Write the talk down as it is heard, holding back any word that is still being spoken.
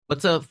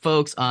What's up,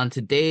 folks? On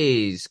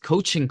today's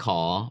coaching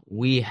call,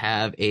 we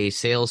have a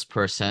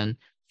salesperson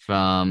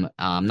from,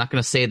 I'm not going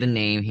to say the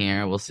name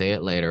here, we'll say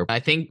it later.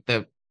 I think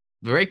the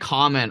very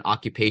common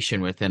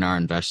occupation within our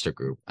investor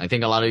group. I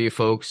think a lot of you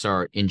folks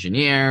are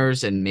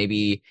engineers and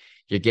maybe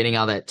you're getting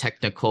out of that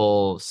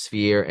technical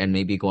sphere and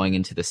maybe going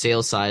into the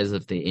sales side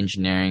of the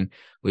engineering.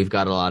 We've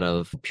got a lot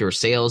of pure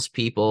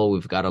salespeople.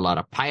 We've got a lot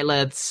of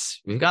pilots.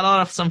 We've got a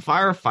lot of some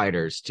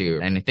firefighters too.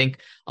 And I think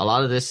a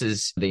lot of this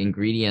is the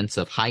ingredients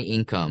of high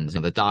incomes,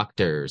 the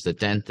doctors, the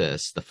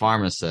dentists, the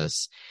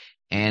pharmacists,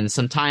 and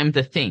some time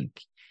to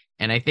think.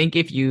 And I think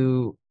if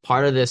you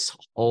part of this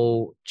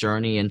whole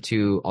journey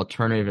into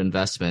alternative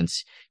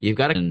investments, you've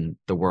got to in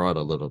the world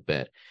a little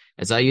bit.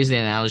 As I use the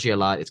analogy a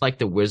lot, it's like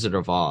the Wizard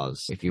of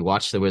Oz. If you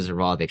watch the Wizard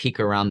of Oz, they peek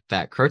around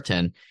that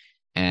curtain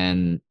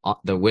and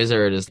the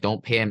wizard is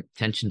don't pay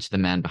attention to the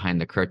man behind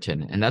the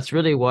curtain. And that's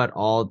really what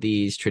all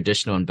these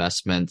traditional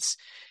investments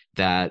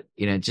that,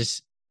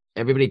 just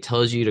everybody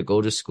tells you to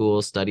go to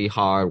school, study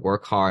hard,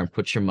 work hard, and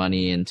put your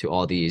money into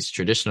all these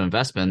traditional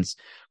investments,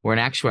 where in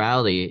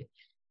actuality,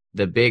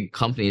 the big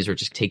companies are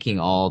just taking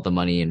all the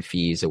money and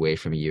fees away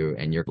from you,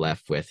 and you're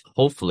left with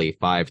hopefully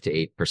 5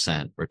 to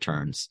 8%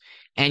 returns.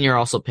 And you're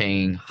also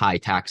paying high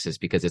taxes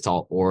because it's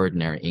all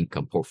ordinary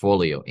income,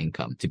 portfolio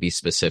income to be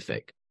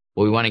specific.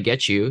 What we want to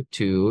get you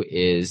to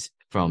is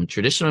from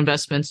traditional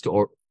investments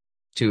to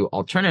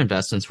alternative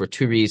investments for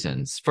two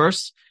reasons.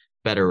 First,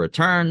 better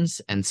returns.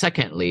 And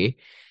secondly,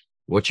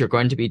 what you're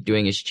going to be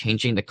doing is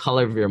changing the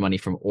color of your money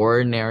from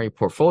ordinary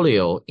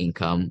portfolio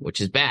income, which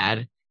is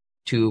bad,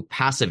 to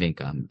passive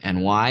income.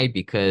 And why?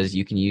 Because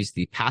you can use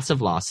the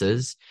passive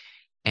losses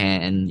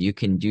and you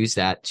can use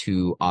that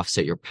to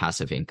offset your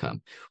passive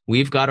income.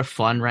 We've got a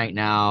fund right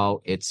now.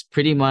 It's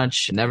pretty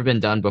much never been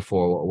done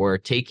before. We're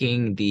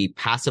taking the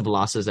passive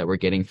losses that we're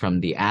getting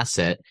from the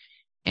asset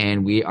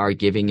and we are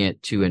giving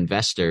it to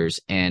investors.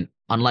 And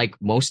unlike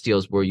most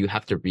deals where you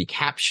have to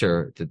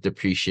recapture the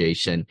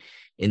depreciation,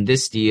 in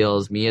this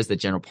deal, me as the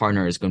general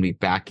partner is going to be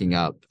backing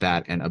up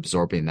that and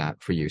absorbing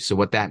that for you. So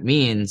what that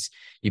means,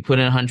 you put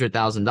in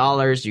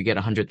 $100,000, you get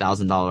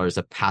 $100,000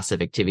 of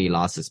passive activity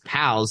losses,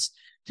 PALs,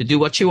 to do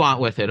what you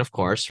want with it, of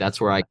course. That's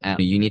where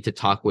you need to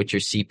talk with your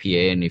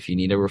CPA. And if you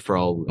need a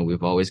referral,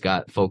 we've always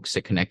got folks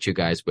to connect you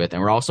guys with.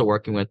 And we're also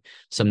working with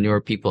some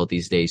newer people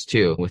these days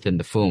too, within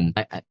the FOOM.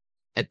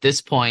 At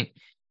this point,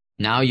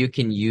 now you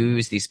can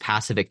use these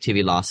passive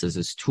activity losses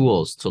as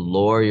tools to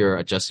lower your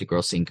adjusted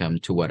gross income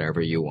to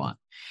whatever you want.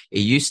 It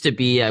used to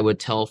be, I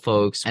would tell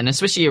folks, and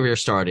especially if you're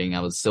starting,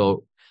 I would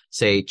still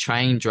say,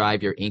 try and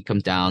drive your income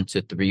down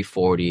to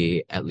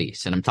 340 at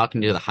least. And I'm talking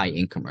to the high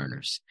income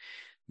earners.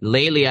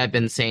 Lately, I've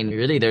been saying,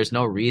 really, there's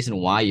no reason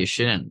why you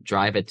shouldn't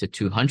drive it to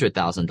 $200,000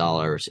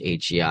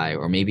 AGI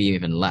or maybe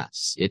even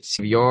less. It's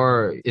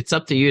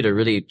up to you to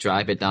really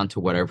drive it down to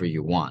whatever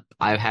you want.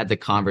 I've had the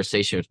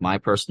conversation with my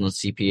personal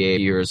CPA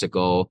years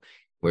ago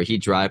where he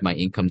drive my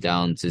income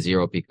down to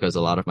zero because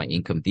a lot of my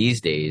income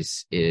these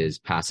days is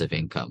passive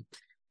income.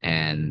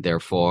 And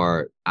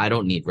therefore, I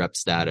don't need rep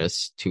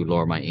status to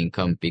lower my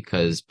income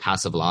because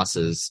passive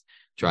losses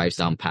drives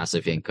down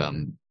passive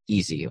income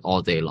easy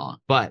all day long.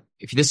 But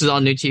if this is all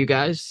new to you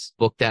guys,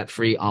 book that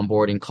free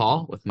onboarding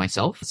call with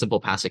myself,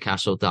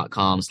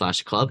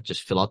 simplepassivecashflow.com/club.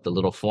 Just fill out the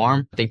little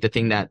form. I think the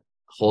thing that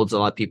holds a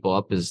lot of people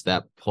up is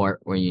that part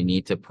where you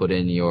need to put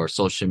in your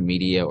social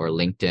media or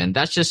LinkedIn.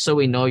 That's just so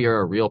we know you're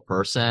a real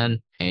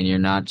person and you're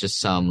not just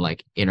some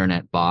like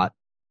internet bot.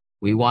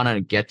 We want to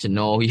get to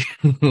know you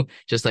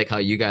just like how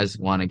you guys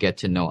want to get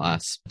to know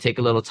us. Take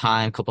a little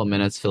time, a couple of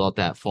minutes, fill out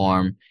that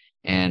form,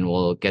 and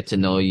we'll get to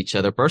know each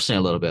other personally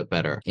a little bit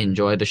better.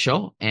 Enjoy the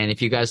show. And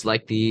if you guys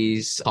like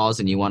these calls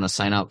and you want to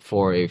sign up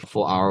for a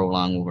full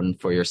hour-long one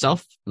for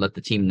yourself, let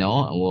the team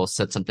know and we'll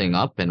set something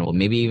up and we'll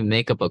maybe even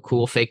make up a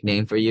cool fake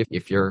name for you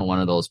if you're one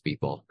of those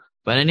people.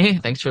 But anyway,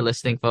 thanks for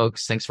listening,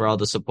 folks. Thanks for all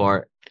the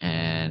support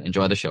and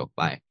enjoy the show.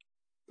 Bye.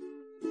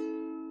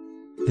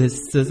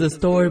 This is a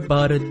story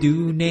about a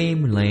dude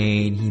named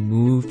Lane. He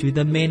moved to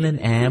the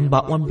mainland and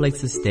bought one place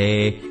to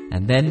stay.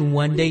 And then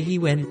one day he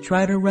went,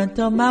 tried to rent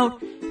them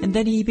out. And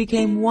then he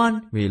became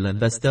one real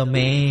investor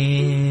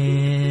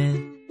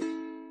man.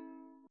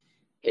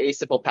 Hey,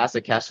 Simple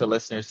Passive Cash Flow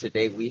listeners.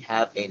 Today we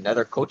have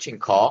another coaching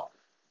call.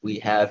 We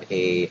have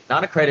a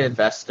non-accredited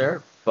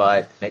investor,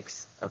 but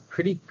makes a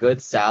pretty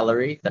good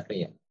salary,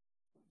 definitely a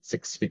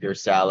six-figure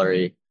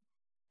salary,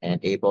 and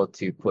able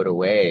to put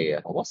away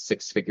almost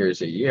 6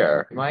 figures a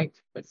year. Mike,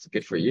 that's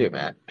good for you,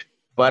 man.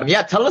 But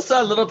yeah, tell us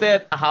a little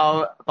bit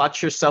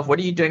about yourself. What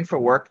are you doing for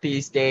work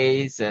these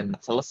days? And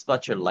tell us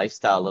about your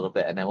lifestyle a little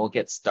bit, and then we'll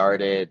get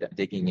started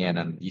digging in.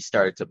 And you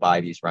started to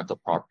buy these rental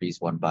properties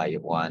one by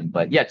one.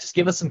 But yeah, just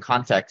give us some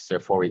context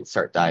before we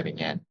start diving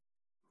in.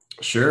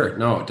 Sure.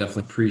 No,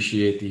 definitely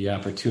appreciate the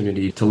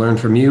opportunity to learn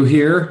from you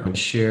here and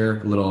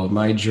share a little of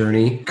my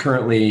journey.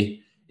 Currently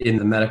in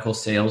the medical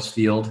sales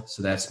field.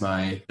 So that's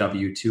my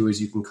W-2,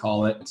 as you can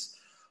call it. It's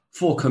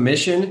full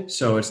commission,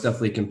 so it's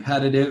definitely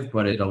competitive,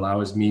 but it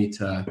allows me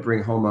to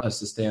bring home a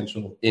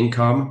substantial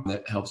income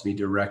that helps me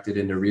direct it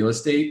into real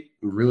estate.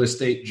 Real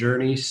estate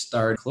journey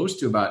started close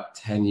to about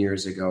 10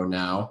 years ago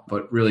now,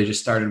 but really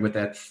just started with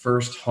that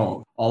first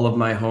home. All of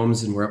my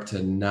homes, and we're up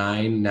to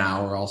 9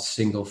 now, are all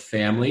single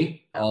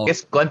family. I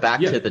guess going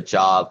back Yeah. to the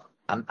job,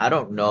 I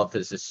don't know if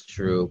this is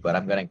true, but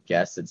I'm going to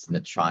guess it's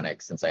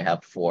Medtronic since I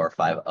have 4 or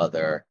 5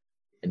 other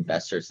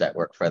investors that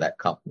work for that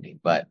company.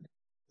 But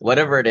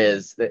whatever it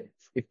is,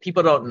 if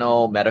people don't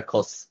know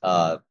medical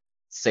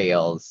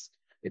sales,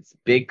 it's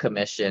big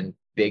commission,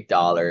 big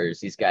dollars.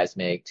 These guys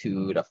make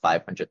 2 to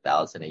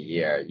 500,000 a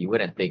year. You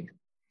wouldn't think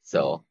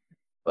so,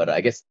 but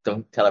I guess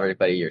don't tell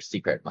everybody your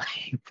secret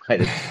money.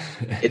 But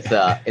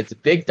it's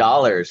big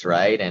dollars,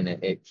 right? And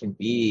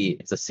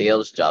it's a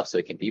sales job, so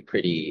it can be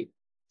pretty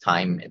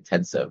time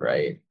intensive,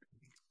 right?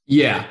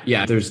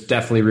 Yeah. There's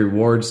definitely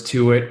rewards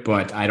to it,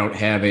 but I don't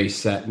have a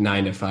set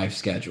 9 to 5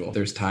 schedule.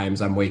 There's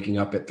times I'm waking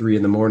up at 3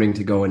 a.m.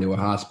 to go into a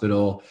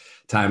hospital.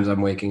 Times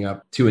I'm waking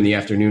up 2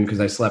 p.m.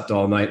 because I slept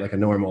all night like a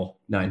normal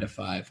 9 to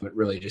 5. It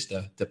really just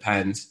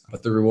depends.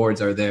 But the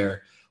rewards are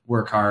there.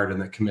 Work hard,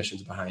 and the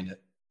commission's behind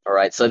it. All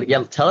right. So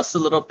yeah, tell us a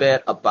little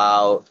bit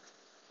about,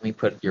 let me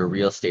put your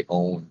real estate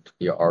owned,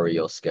 your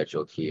REO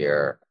schedule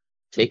here.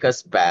 Take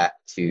us back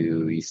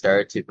to, you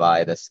started to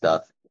buy this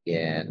stuff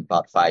in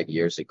about 5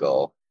 years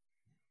ago.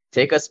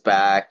 Take us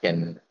back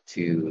and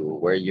to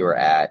where you were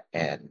at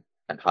and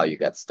how you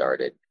got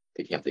started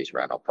picking up these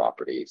rental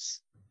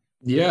properties.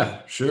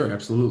 Yeah, sure.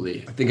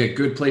 Absolutely. I think a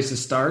good place to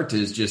start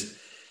is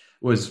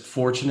was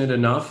fortunate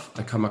enough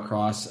to come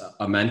across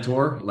a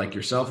mentor like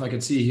yourself I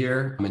could see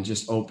here, and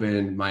just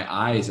opened my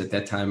eyes. At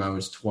that time, I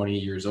was 20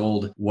 years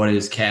old. What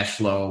is cash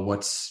flow?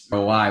 What's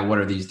ROI? What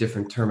are these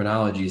different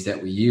terminologies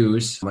that we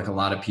use? Like a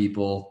lot of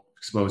people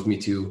exposed me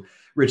to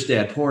Rich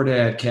Dad, Poor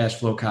Dad, cash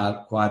flow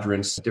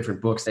quadrants,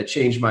 different books that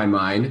changed my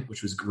mind,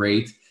 which was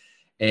great.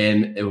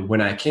 And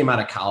when I came out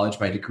of college,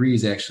 my degree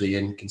is actually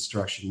in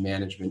construction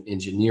management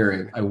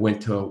engineering. I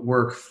went to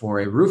work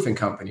for a roofing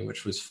company,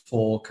 which was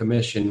full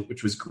commission,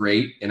 which was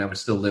great. And I was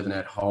still living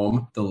at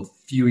home. The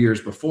few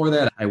years before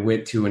that, I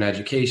went to an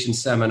education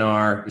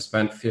seminar. I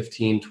spent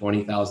 $15,000,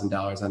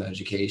 $20,000 on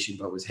education,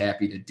 but was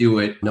happy to do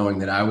it knowing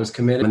that I was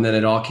committed. And then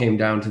it all came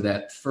down to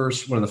that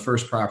one of the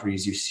first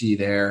properties you see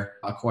there,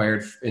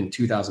 acquired in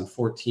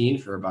 2014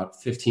 for about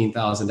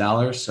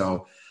 $15,000.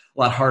 So a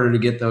lot harder to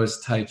get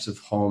those types of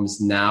homes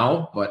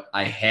now, but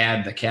I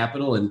had the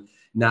capital, and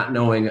not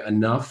knowing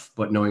enough,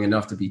 but knowing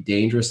enough to be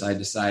dangerous, I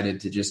decided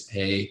to just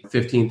pay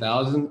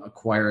 $15,000,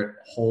 acquire it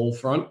whole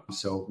front.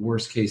 So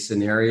worst case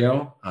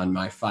scenario, on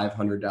my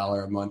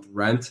 $500 a month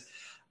rent,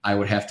 I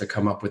would have to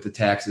come up with the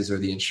taxes or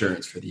the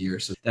insurance for the year.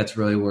 So that's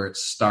really where it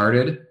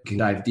started. You can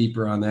dive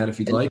deeper on that if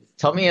you'd like.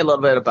 Tell me a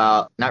little bit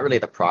about, not really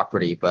the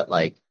property, but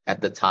like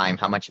at the time,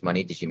 how much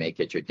money did you make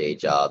at your day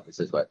job? This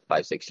is what,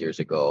 5-6 years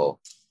ago.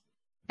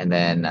 And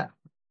then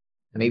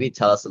maybe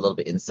tell us a little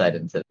bit insight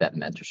into that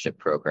mentorship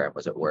program.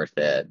 Was it worth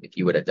it? If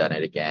you would have done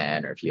it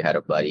again, or if you had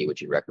a buddy,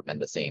 would you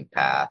recommend the same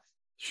path?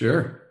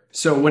 Sure.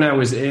 So when I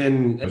was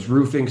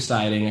roofing,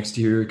 siding,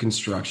 exterior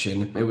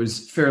construction, it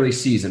was fairly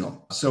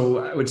seasonal. So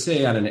I would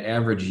say on an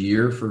average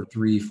year for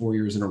 3-4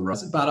 years in a row,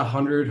 about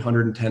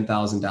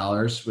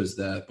 $110,000 was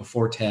the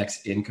before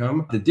tax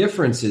income. The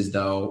difference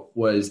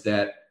was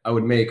that I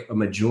would make a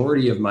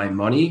majority of my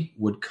money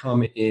would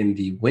come in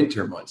the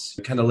winter months.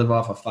 I kind of live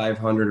off a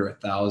 $500 or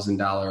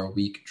 $1,000 a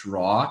week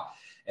draw.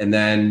 And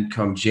then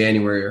come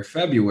January or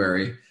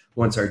February,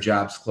 once our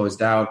jobs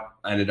closed out,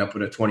 I ended up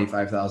with a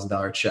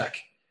 $25,000 check.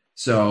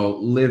 So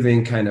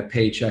living kind of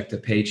paycheck to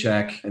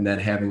paycheck, and then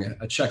having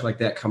a check like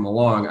that come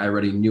along, I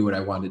already knew what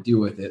I wanted to do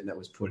with it, and that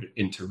was put it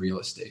into real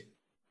estate.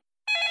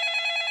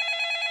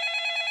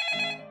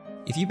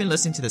 If you've been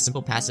listening to the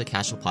Simple Passive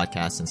Cashflow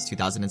podcast since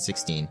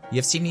 2016, you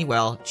have seen me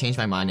change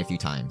my mind a few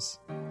times.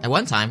 At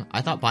one time,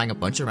 I thought buying a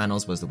bunch of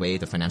rentals was the way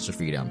to financial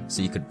freedom,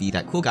 so you could be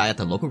that cool guy at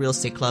the local real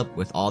estate club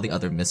with all the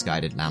other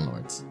misguided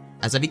landlords.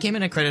 As I became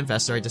an accredited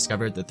investor, I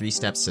discovered the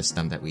 3-step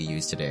system that we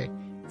use today.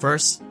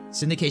 First,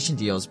 syndication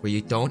deals where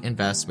you don't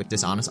invest with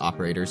dishonest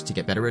operators to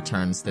get better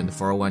returns than the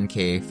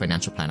 401k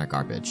financial planner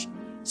garbage.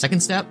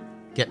 Second step,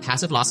 get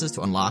passive losses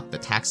to unlock the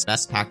tax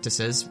best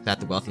practices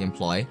that the wealthy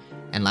employ.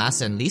 And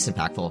last and least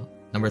impactful,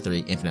 number 3,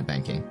 infinite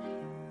banking.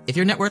 If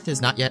your net worth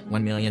is not yet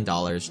 $1 million,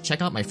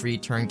 check out my free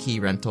turnkey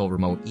rental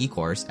remote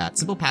e-course at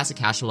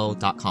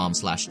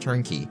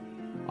simplepassivecashflow.com/turnkey.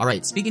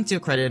 Alright, speaking to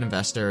accredited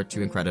investor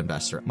to accredited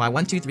investor, my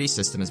 1-2-3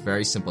 system is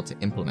very simple to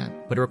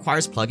implement, but it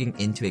requires plugging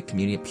into a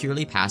community of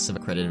purely passive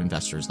accredited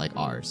investors like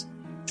ours.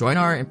 Join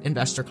our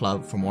investor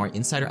club for more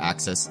insider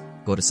access.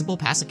 Go to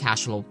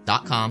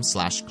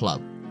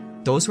simplepassivecashflow.com/club.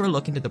 Those who are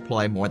looking to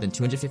deploy more than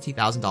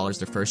 $250,000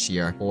 their first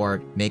year,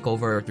 or make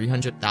over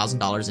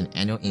 $300,000 in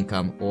annual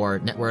income, or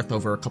net worth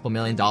over a couple $1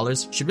 million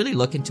should really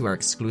look into our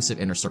exclusive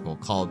inner circle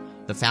called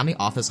the Family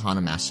Office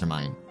HANA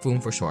Mastermind, FOOM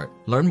for short.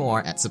 Learn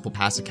more at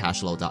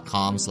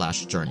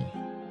simplepassivecashflow.com/journey.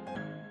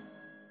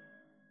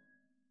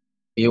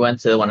 You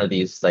went to one of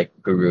these like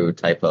guru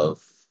type of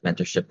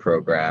mentorship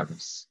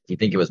programs. Do you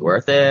think it was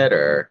worth it,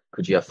 or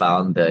could you have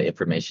found the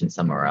information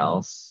somewhere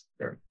else?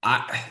 Or...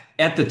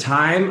 At the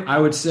time, I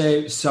would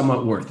say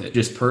somewhat worth it.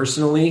 Just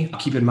personally,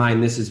 keep in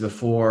mind, this is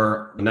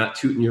before, I'm not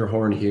tooting your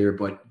horn here,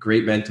 but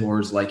great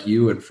mentors like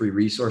you and free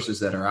resources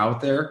that are out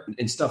there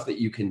and stuff that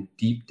you can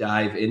deep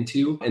dive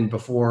into. And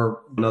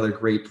before, another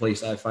great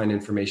place I find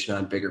information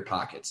on Bigger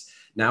Pockets.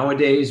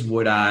 Nowadays,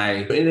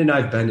 and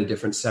I've been to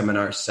different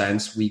seminars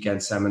since,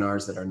 weekend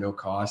seminars that are no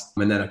cost.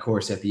 And then, of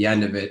course, at the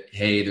end of it,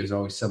 hey, there's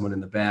always someone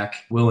in the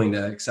back willing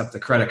to accept a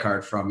credit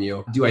card from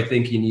you. Do I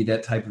think you need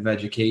that type of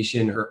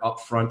education or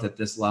upfront at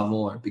this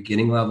level or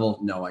beginning level?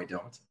 No, I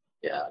don't.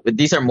 Yeah, but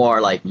these are more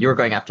like you're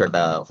going after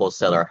the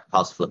wholesaler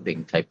house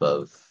flipping type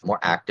of, more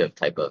active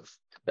type of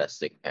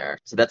investing there.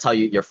 So that's how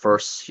your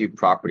first few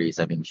properties,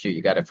 I mean, shoot,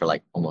 you got it for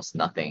like almost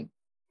nothing.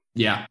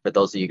 Yeah. For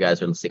those of you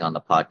guys who are listening on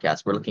the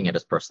podcast, we're looking at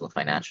his personal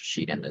financial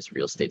sheet and his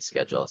real estate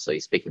schedule. So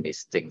he's picking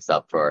these things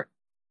up for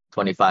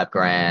 25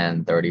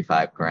 grand,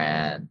 35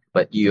 grand.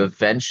 But you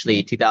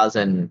eventually,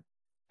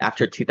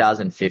 after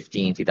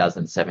 2015,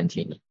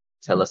 2017,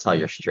 tell us how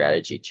your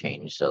strategy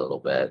changed a little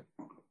bit.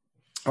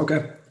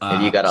 Okay.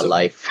 Maybe you got a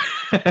life.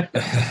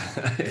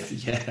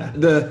 Yeah.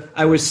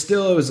 It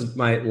was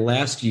my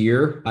last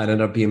year. I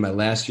ended up being my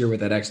last year with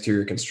that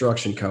exterior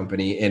construction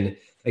company. And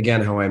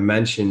again, how I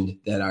mentioned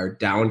that our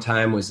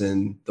downtime was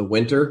in the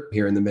winter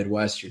here in the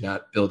Midwest. You're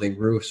not building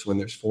roofs when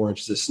there's 4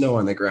 inches of snow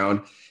on the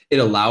ground. It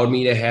allowed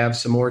me to have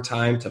some more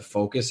time to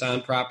focus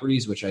on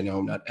properties, which I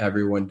know not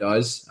everyone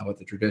does with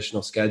the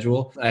traditional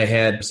schedule. I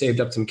had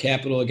saved up some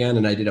capital again,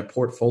 and I did a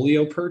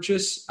portfolio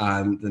purchase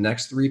on the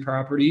next 3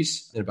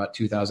 properties in about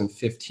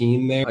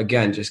 2015 there.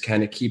 Again, just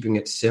kind of keeping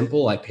it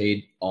simple. I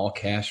paid all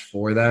cash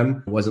for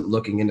them. I wasn't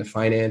looking into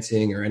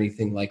financing or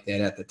anything like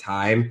that at the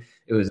time.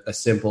 It was a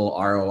simple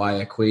ROI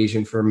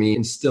equation for me,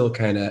 and still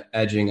kind of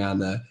edging on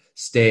the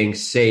staying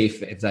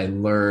safe as I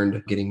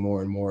learned getting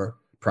more and more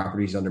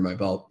properties under my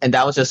belt. And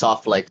that was just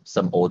off like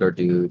some older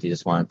dude. He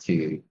just wanted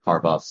to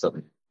carve off a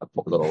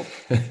little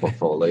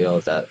portfolio.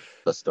 Is that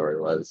the story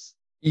was?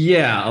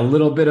 Yeah, a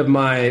little bit of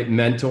my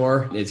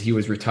mentor is he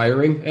was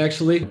retiring,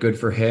 actually. Good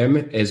for him,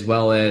 as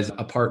well as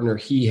a partner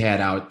he had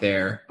out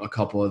there, a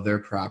couple of their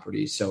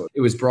properties. So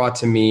it was brought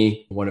to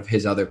me. One of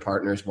his other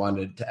partners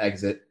wanted to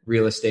exit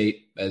real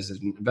estate as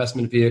an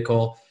investment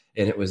vehicle,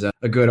 and it was a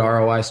good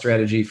ROI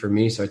strategy for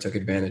me. So I took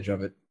advantage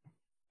of it.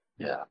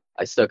 Yeah,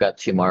 I still got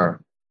 2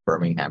 more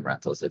Birmingham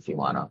rentals if you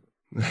want to.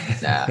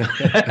 Nah,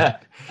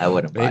 I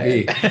wouldn't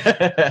buy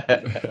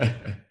it.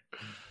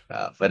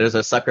 But there's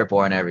a sucker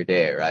born every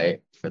day, right?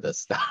 For this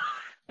stuff.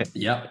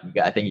 Yep.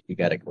 I think you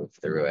got to go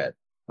through it.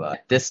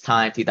 But this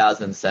time,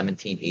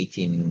 2017,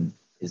 18,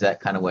 is that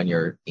kind of when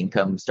your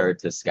income started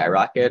to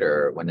skyrocket,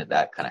 or when did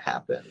that kind of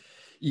happen?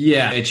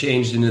 Yeah, it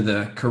changed into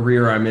the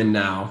career I'm in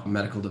now,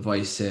 medical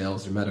device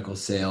sales or medical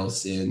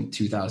sales in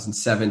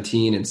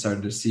 2017, and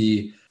started to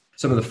see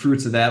some of the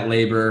fruits of that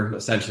labor,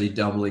 essentially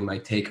doubling my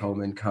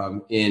take-home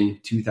income in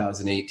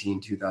 2018,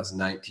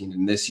 2019.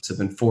 And this year, I've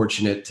been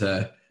fortunate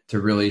to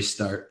really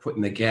start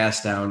putting the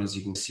gas down. As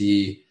you can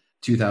see,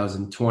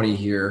 2020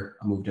 here,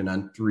 I moved in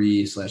on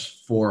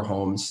 3/4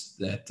 homes,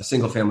 that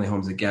single family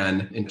homes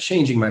again, and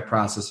changing my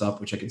process up,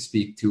 which I can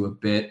speak to a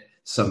bit,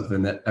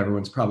 something that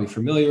everyone's probably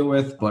familiar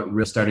with, but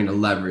really starting to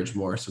leverage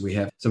more. So we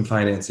have some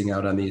financing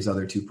out on these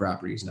other 2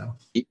 properties now.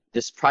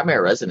 This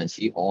primary residence,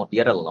 you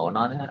had a loan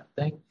on that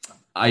thing?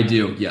 I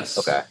do, yes.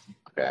 Okay.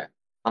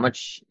 How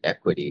much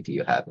equity do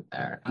you have in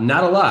there?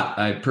 Not a lot.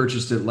 I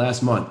purchased it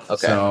last month.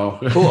 Okay. So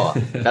cool.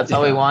 That's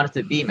how we want it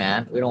to be,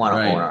 man. We don't want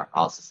to own our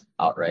houses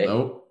outright.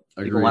 Nope.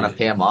 People want to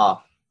pay them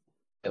off.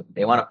 If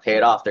they want to pay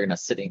it off, they're like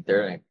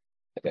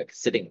a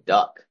sitting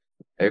duck.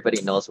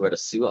 Everybody knows where to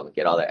sue them and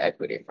get all their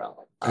equity from.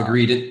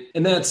 Agreed.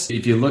 And that's,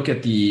 if you look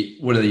at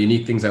one of the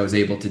unique things I was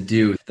able to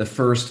do, the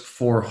first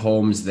 4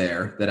 homes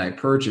there that I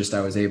purchased,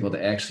 I was able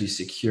to actually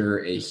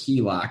secure a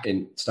HELOC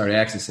and start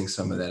accessing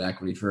some of that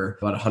equity for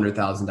about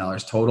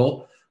 $100,000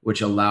 total,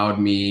 which allowed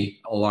me,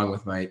 along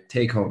with my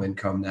take-home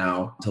income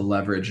now, to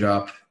leverage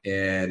up.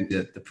 And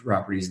the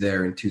properties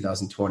there in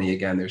 2020,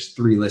 again, there's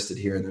 3 listed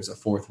here, and there's a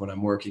 4th one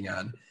I'm working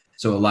on.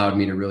 So it allowed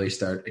me to really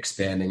start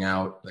expanding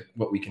out like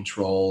what we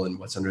control and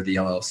what's under the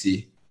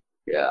LLC.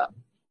 Yeah.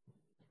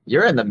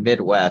 You're in the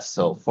Midwest,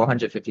 so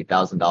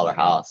 $450,000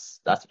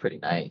 house. That's pretty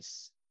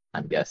nice,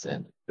 I'm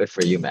guessing. Good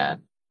for you,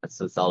 man. That's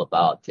what it's all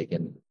about.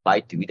 Buy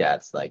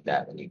doodads like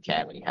that when you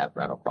have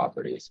rental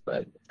properties.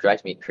 But it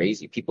drives me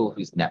crazy. People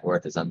whose net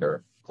worth is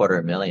under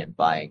 $250,000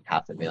 buying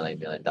 $500,000, $1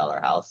 million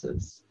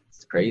houses.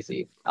 It's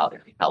crazy out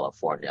in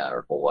California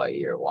or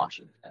Hawaii or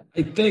Washington.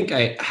 I think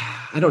I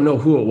don't know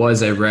who it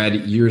was I read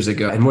years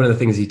ago. And one of the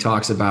things he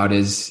talks about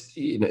is,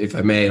 if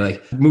I may,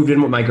 like moved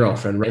in with my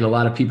girlfriend, right? And a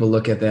lot of people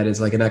look at that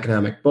as like an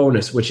economic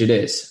bonus, which it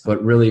is.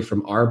 But really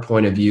from our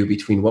point of view,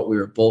 between what we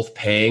were both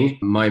paying,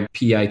 my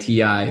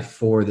PITI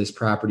for this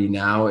property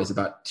now is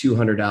about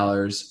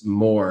 $200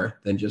 more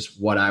than just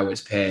what I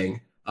was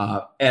paying.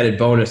 Added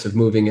bonus of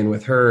moving in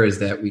with her is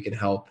that we can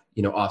help,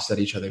 offset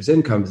each other's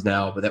incomes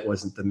now, but that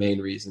wasn't the main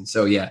reason.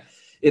 So yeah,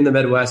 in the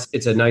Midwest,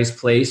 it's a nice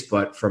place,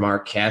 but from our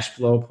cash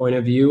flow point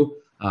of view,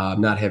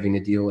 not having to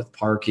deal with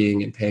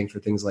parking and paying for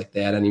things like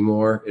that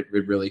anymore, it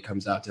really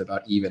comes out to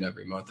about even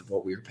every month of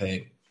what we were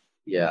paying.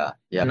 Yeah.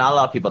 Yeah. Not a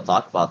lot of people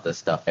talk about this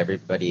stuff.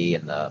 Everybody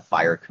in the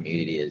fire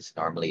community is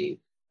normally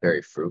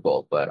very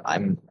frugal, but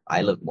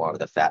I live more of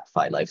the fat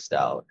fi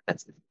lifestyle.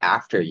 That's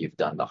after you've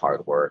done the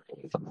hard work and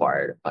you've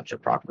acquired a bunch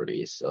of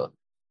properties. So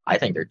I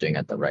think you're doing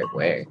it the right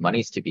way.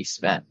 Money's to be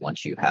spent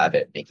once you have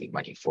it making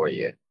money for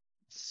you.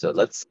 So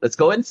let's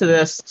go into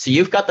this. So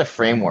you've got the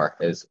framework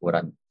is what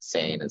I'm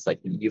saying. It's like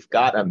you've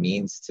got a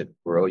means to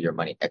grow your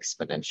money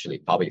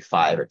exponentially, probably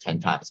 5 or 10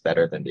 times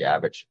better than the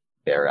average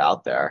bear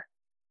out there.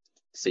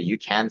 So you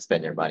can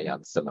spend your money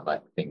on some of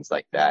like things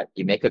like that.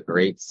 You make a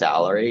great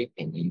salary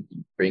and you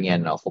bring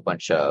in a whole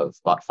bunch of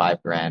about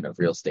 $5,000 of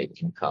real estate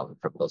income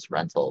from those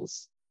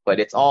rentals. But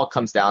it all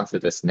comes down to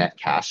this net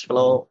cash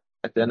flow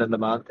at the end of the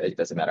month. It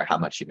doesn't matter how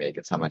much you make,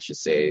 it's how much you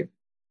save.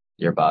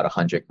 You're about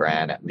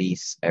 $100,000 at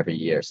least every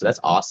year. So that's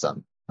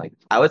awesome. Like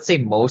I would say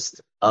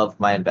most of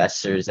my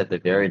investors at the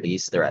very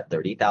least, they're at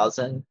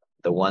 30,000.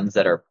 The ones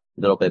that are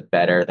a little bit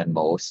better than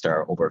most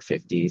are over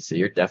 50. So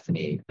you're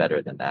definitely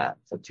better than that.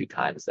 So 2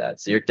 times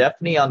that. So you're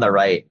definitely on the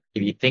right.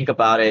 If you think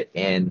about it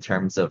in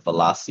terms of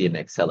velocity and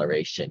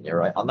acceleration, you're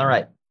right on the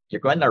right.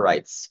 You're going the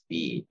right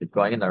speed. You're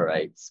going in the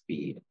right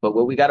speed. But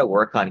what we got to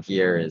work on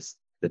here is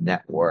the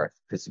net worth.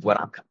 Because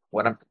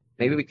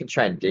maybe we can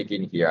try and dig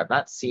in here. I'm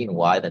not seeing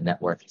why the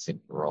net worth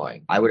isn't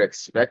growing. I would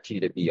expect you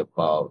to be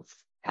above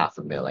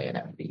 $500,000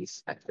 at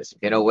least.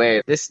 In a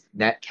way, this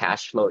net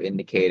cash flow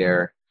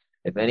indicator,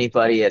 if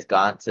anybody has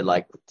gone to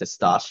like the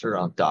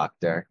testosterone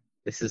doctor,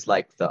 this is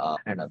like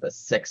the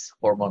sex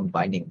hormone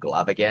binding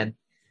glove again.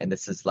 And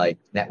this is like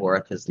net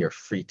worth is your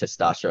free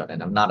testosterone.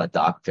 And I'm not a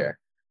doctor,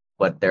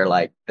 but they're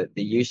like,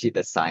 usually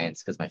the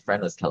science, because my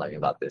friend was telling me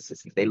about this,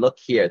 is if they look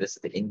here, this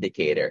is the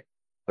indicator.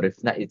 But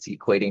if not, it's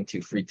equating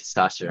to free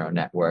testosterone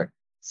net worth,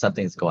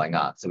 something's going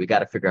on. So we got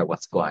to figure out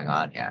what's going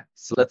on here.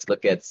 So let's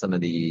look at some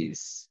of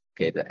these.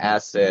 Okay, the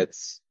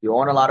assets. You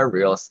own a lot of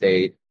real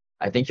estate.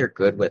 I think you're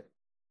good with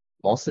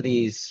most of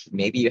these.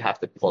 Maybe you have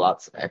to pull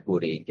out some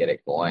equity and get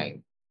it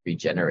going,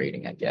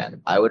 regenerating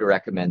again. I would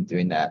recommend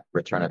doing that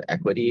return of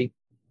equity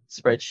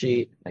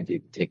spreadsheet. If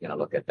you've taken a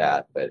look at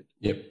that, but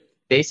Yep.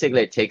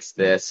 basically it takes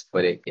this,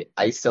 but it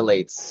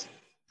isolates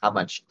how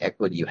much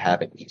equity you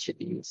have in each of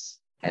these.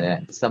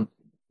 And then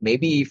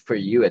maybe for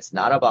you, it's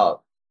not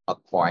about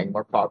acquiring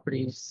more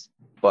properties,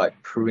 but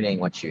pruning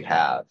what you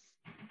have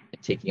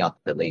and taking out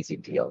the lazy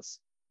deals.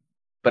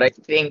 But I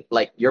think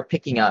like you're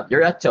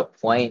at a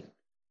point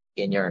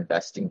in your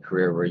investing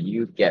career where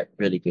you get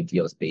really good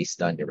deals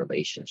based on your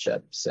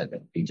relationships, and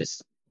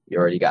you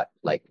already got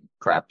like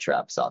crab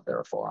traps out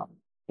there for them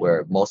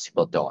where most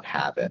people don't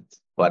have it.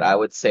 But I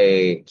would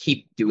say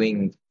keep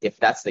doing, if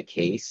that's the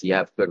case, you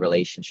have good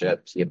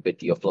relationships, you have good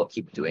deal flow,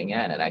 keep doing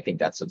it. And I think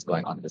that's what's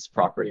going on in this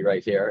property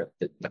right here,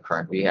 the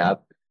current we have.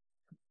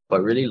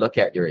 But really look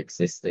at your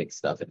existing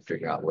stuff and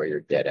figure out where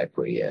your debt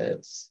equity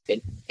is.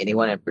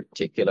 Anyone in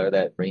particular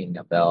that ringing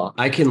a bell?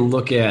 I can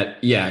look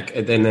at,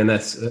 and then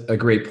that's a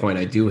great point.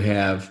 I do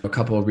have a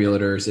couple of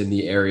realtors in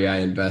the area I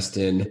invest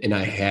in, and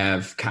I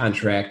have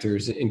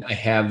contractors, and I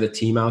have the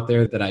team out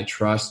there that I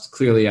trust.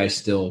 Clearly, I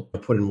still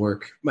put in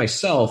work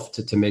myself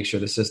to make sure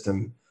the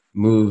system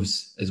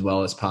moves as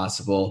well as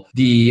possible.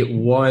 The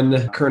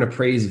one current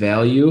appraised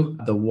value,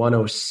 the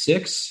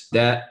 106,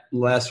 that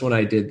last one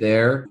I did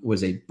there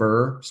was a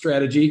BRRRR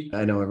strategy.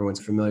 I know everyone's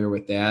familiar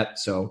with that.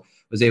 So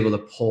was able to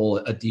pull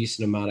a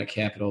decent amount of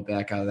capital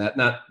back out of that,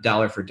 not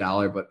dollar for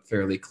dollar, but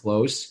fairly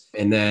close.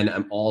 And then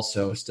I'm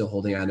also still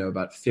holding on to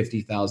about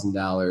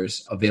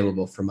 $50,000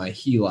 available for my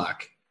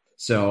HELOC.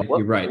 So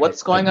you're right.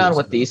 What's going on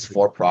with these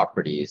 4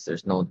 properties?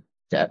 There's no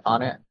debt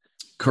on it?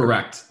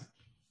 Correct.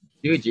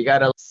 Dude, you got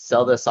to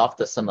sell this off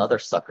to some other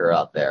sucker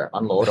out there.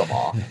 Unload them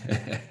all.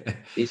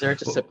 These are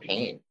just a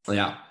pain.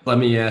 Yeah. Let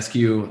me ask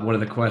you, one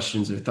of the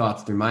questions or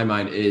thoughts through my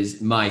mind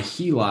is my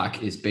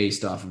HELOC is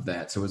based off of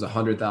that. So it was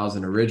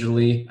 $100,000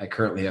 originally. I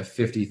currently have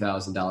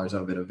 $50,000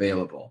 of it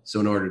available. So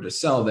in order to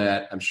sell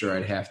that, I'm sure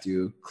I'd have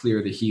to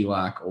clear the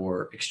HELOC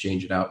or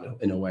exchange it out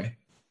in a way.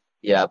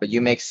 Yeah, but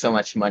you make so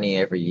much money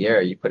every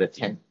year. You put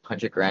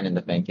 $100,000 in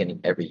the bank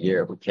every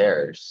year. Who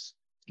cares?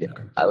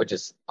 Okay. I would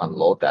just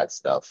unload that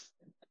stuff.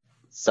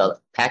 So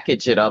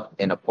package it up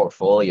in a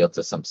portfolio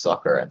to some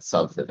sucker and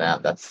sell to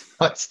them. That's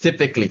what's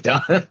typically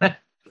done.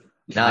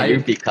 Now you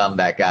become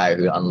that guy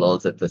who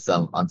unloads it to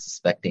some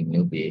unsuspecting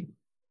newbie.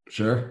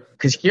 Sure.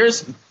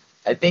 Because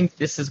I think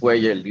this is where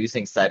you're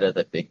losing sight of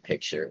the big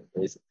picture.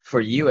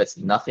 For you, it's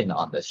nothing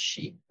on this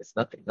sheet. It's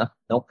nothing,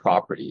 no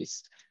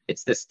properties.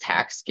 It's this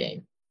tax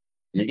game.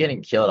 You're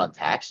getting killed on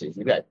taxes.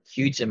 You've got a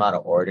huge amount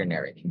of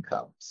ordinary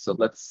income. So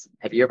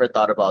have you ever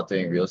thought about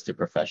doing real estate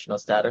professional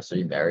status? Are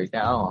you married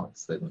now?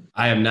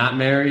 I am not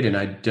married, and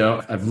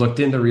I've looked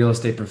into real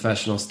estate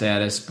professional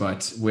status,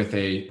 but with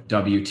a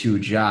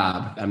W-2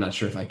 job, I'm not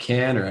sure if I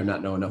can, or I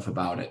not know enough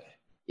about it.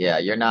 Yeah,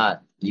 you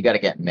got to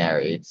get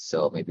married.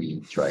 So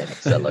maybe try and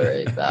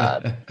accelerate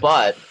that.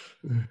 But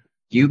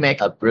you make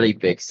a really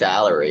big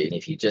salary.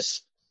 If you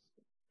just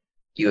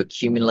You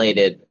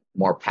accumulated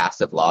more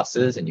passive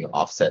losses and you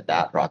offset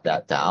that, brought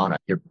that down.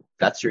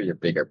 That's where your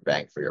bigger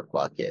bang for your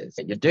buck is.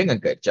 And you're doing a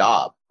good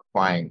job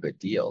acquiring good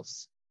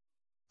deals.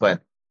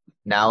 But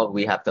now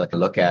we have to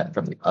look at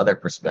from the other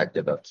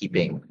perspective of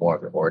keeping more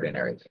of the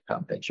ordinary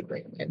income that you're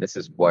bringing in. This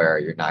is where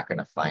you're not going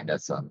to find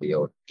us on the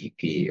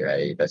OTP,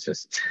 right? This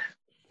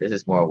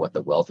is more what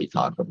the wealthy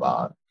talk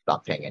about,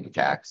 not paying any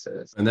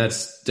taxes. And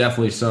that's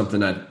definitely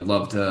something I'd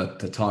love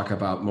to talk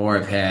about more.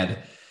 I've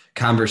had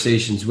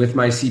conversations with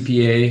my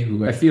CPA,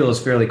 who I feel is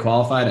fairly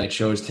qualified. I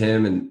chose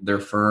him and their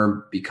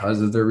firm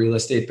because of their real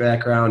estate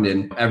background,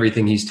 and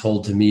everything he's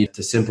told to me,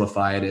 to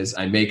simplify it, is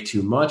I make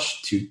too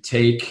much to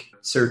take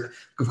certain.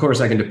 Of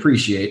course, I can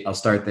depreciate. I'll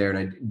start there, and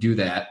I do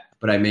that.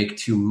 But I make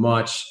too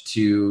much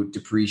to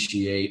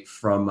depreciate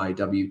from my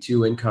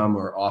W-2 income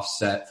or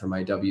offset from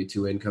my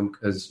W-2 income,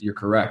 because you're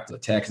correct. The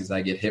taxes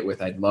I get hit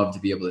with, I'd love to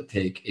be able to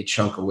take a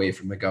chunk away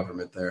from the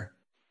government there.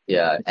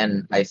 Yeah,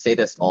 and I say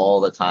this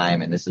all the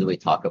time, and this is what we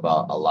talk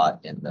about a lot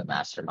in the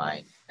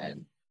mastermind,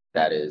 and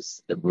that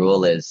is, the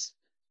rule is,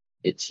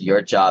 it's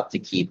your job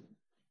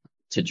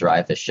to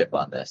drive the ship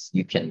on this.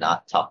 You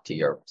cannot talk to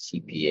your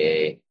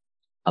CPA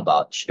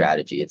about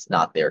strategy. It's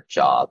not their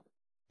job.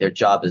 Their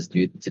job is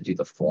to do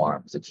the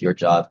forms. It's your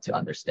job to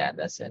understand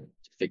this and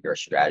to figure a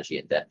strategy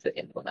and then to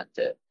implement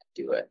it and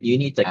do it. You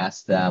need to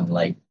ask them,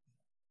 like,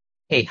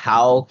 hey,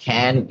 how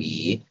can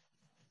we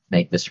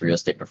make this real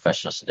estate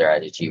professional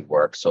strategy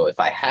work? So if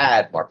I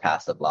had more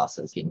passive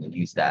losses, can you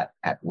use that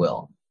at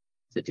will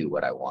to do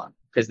what I want?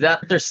 Because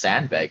they're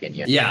sandbagging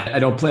you. Yeah, I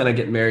don't plan on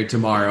getting married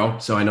tomorrow,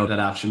 so I know that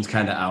option's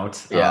kind of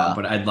out. Yeah.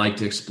 But I'd like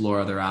to explore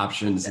other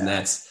options, and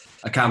that's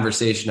a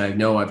conversation I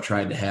know I've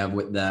tried to have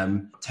with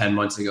them 10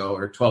 months ago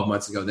or 12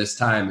 months ago this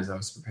time, as I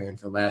was preparing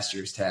for last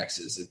year's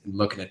taxes and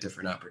looking at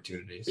different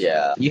opportunities.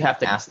 Yeah, you have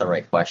to ask the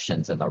right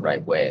questions in the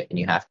right way. And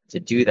you have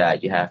to do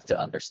that. You have to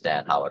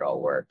understand how it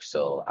all works.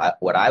 So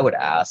what I would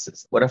ask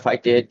is, what if I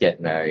did get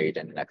married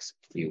in the next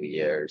few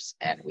years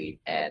and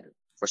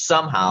for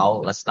somehow,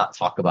 let's not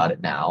talk about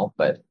it now,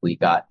 but we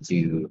got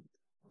to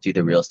do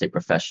the real estate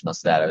professional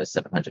status,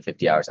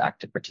 750 hours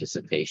active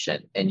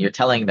participation. And you're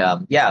telling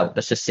them, yeah,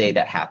 let's just say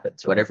that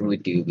happens. Whatever we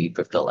do, we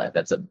fulfill it.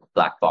 That's a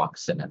black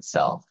box in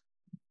itself.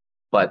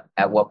 But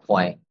at what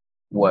point,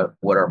 what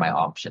are my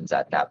options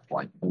at that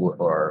point?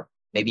 Or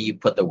maybe you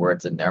put the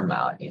words in their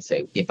mouth and you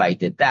say, if I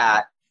did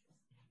that,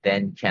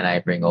 then can I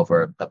bring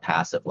over the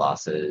passive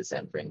losses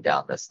and bring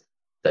down this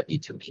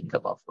W-2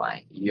 income of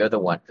mine? You're the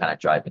one kind of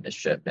driving the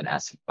ship and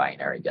asking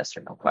binary yes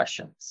or no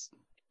questions,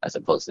 as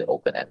opposed to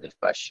open-ended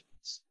questions.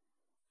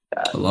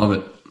 I love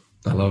it.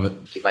 I love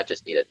it. You might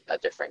just need a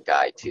different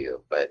guy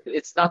too, but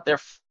it's not their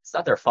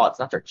fault. It's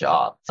not their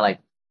job. It's like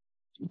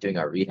you're doing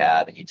a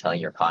rehab and you're telling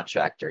your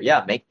contractor,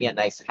 yeah, make me a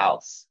nice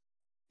house.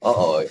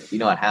 You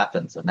know what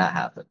happens when that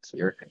happens?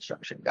 You're a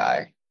construction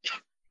guy.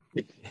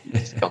 You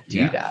just don't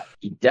do that.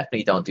 You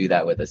definitely don't do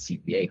that with a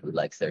CPA who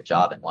likes their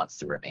job and wants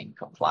to remain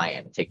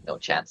compliant and take no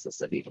chances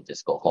that he can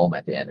just go home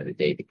at the end of the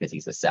day because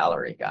he's a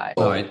salary guy.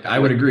 Oh, I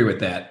would agree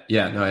with that.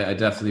 Yeah, no, I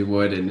definitely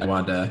would. And I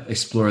wanted to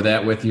explore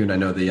that with you. And I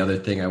know the other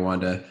thing I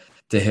wanted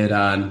to hit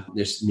on,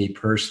 just me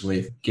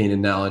personally, gaining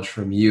knowledge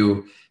from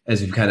you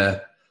as you kind of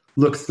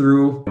look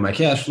through my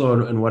cash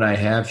flow and what I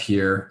have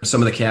here.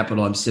 Some of the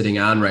capital I'm sitting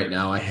on right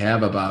now, I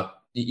have about,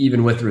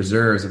 even with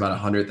reserves, about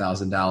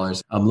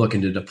 $100,000 I'm looking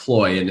to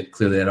deploy. And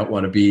clearly I don't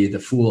want to be the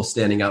fool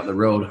standing out in the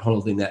road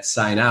holding that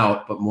sign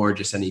out, but more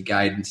just any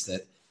guidance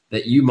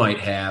that you might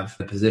have,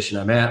 the position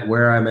I'm at,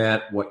 where I'm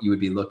at, what you would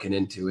be looking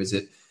into. Is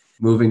it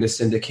moving to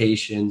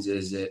syndications?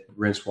 Is it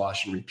rinse,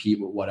 wash, and repeat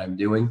with what I'm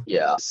doing?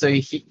 Yeah. So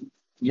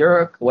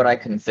you're what I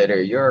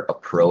consider, you're a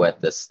pro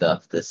at this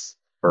stuff, this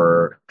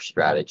per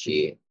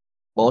strategy.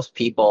 Most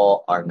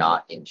people are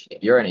not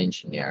engineers. You're an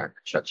engineer,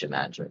 construction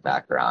management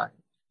background.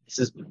 This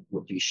is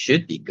what you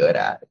should be good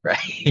at,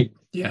 right?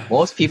 Yeah.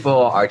 Most people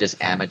are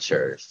just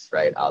amateurs,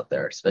 right, out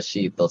there,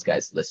 especially those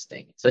guys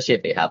listening, especially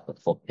if they have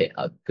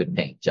a good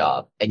paying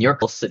job. And you're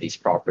close to these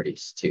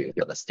properties too.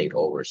 You're the state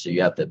over, so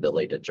you have the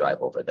ability to drive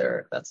over there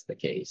if that's the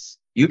case.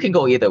 You can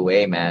go either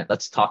way, man.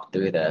 Let's talk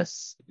through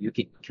this. You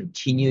can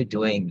continue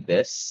doing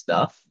this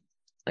stuff,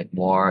 like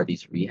more of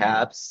these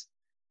rehabs,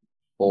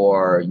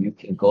 or you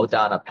can go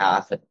down a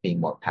path of being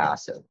more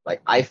passive.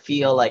 Like, I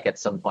feel like at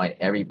some point,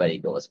 everybody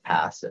goes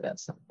passive at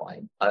some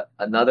point.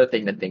 Another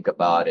thing to think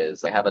about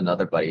is I have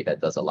another buddy that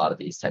does a lot of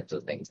these types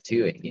of things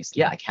too. And he's,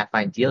 I can't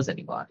find deals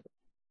anymore.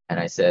 And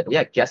I said,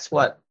 guess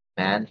what,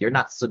 man? You're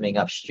not swimming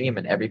upstream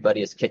and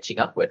everybody is catching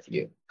up with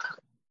you.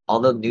 All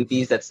the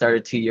newbies that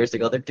started 2 years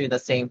ago, they're doing the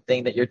same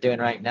thing that you're doing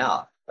right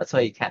now. That's why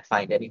you can't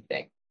find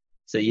anything.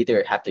 So you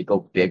either have to go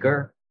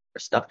bigger or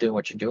stop doing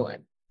what you're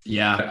doing.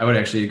 Yeah, I would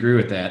actually agree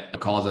with that. The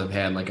calls I've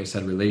had, like I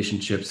said,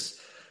 relationships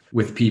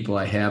with people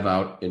I have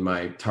out in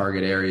my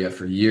target area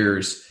for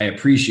years. I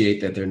appreciate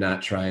that they're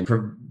not trying to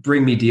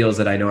bring me deals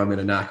that I know I'm going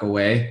to knock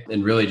away.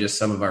 And really just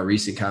some of our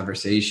recent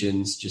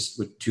conversations, just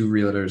with 2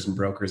 realtors and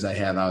brokers I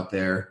have out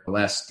there the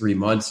last 3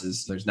 months,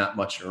 is there's not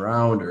much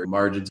around or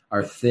margins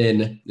are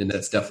thin. And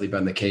that's definitely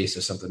been the case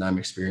of something I'm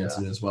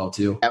experiencing as well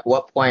too. At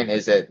what point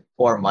is it,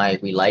 poor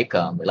Mike, we like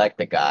him, we like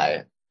the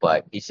guy,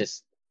 but he's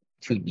just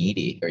too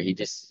needy, or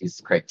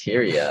his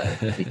criteria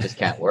he just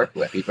can't work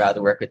with. He'd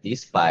rather work with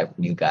these 5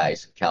 new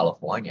guys from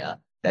California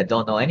that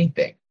don't know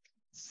anything.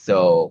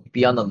 So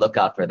be on the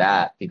lookout for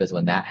that, because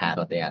when that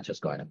happens, the answer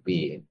is going to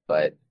be.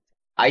 But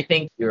I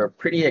think you're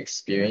pretty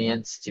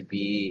experienced to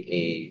be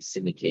a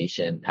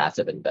syndication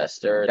passive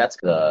investor. That's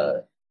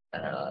I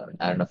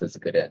don't know if it's a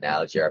good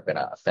analogy or I'm going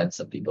to offend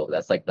some people, but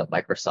that's like the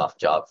Microsoft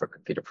job for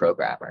computer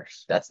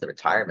programmers. That's the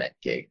retirement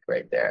gig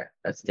right there.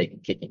 That's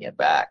kicking it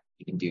back.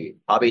 You can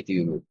probably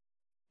do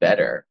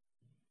better,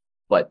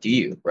 but do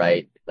you,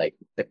 right? Like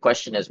the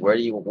question is,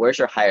 where's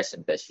your highest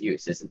and best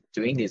use? Is it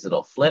doing these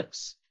little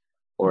flips,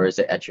 or is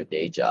it at your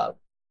day job?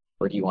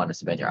 Where do you want to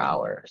spend your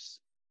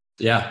hours?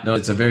 Yeah, no,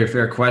 it's a very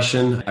fair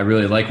question. I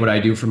really like what I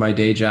do for my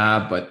day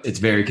job, but it's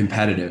very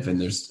competitive. And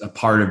there's a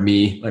part of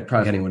me, like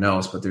probably anyone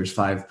else, but there's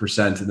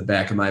 5% in the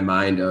back of my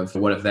mind of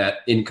what if that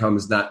income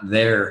is not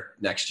there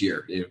next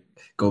year?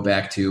 Go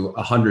back to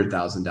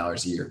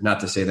 $100,000 a year.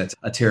 Not to say that's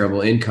a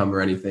terrible income or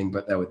anything,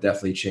 but that would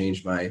definitely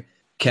change my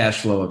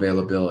cash flow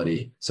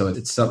availability. So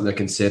it's something to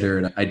consider.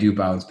 And I do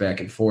bounce back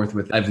and forth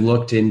with. I've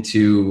looked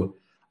into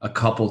a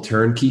couple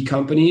turnkey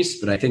companies,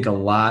 but I think it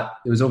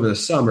was over the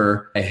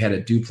summer, I had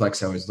a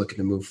duplex I was looking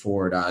to move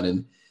forward on.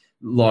 And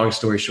long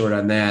story short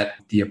on that,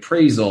 the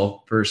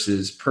appraisal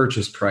versus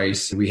purchase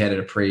price, we had it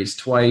appraised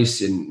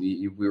twice and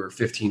we were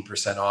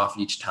 15% off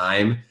each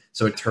time.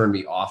 So it turned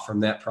me off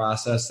from that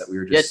process that we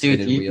were just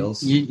spinning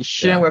wheels. You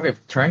shouldn't work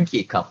with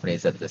turnkey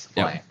companies at this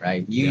point,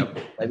 right?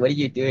 Like, what are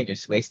you doing? You're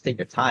just wasting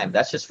your time.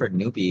 That's just for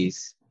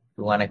newbies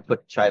who want to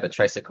try the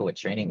tricycle with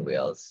training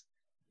wheels.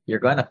 They're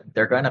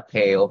gonna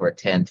pay over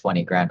 10,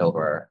 20 grand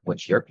over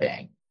what you're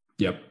paying.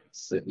 Yep.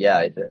 So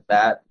yeah,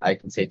 that I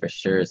can say for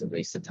sure is a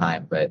waste of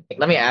time. But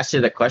let me ask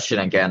you the question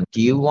again.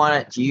 Do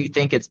you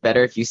think it's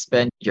better if you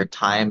spend your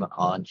time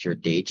on your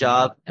day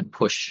job and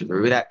push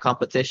through that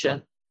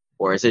competition?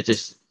 Or is it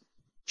just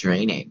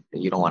draining that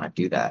you don't want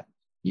to do that?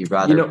 You'd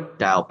rather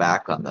dial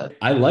back on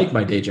I like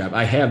my day job.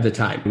 I have the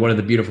time. One of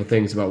the beautiful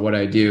things about what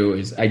I do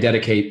is I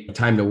dedicate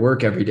time to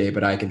work every day,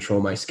 but I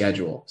control my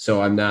schedule.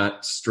 So I'm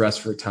not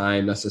stressed for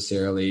time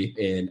necessarily.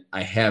 And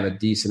I have a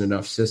decent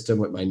enough system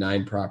with my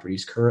 9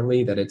 properties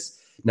currently that it's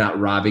not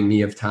robbing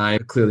me of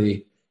time.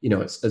 Clearly,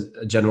 it's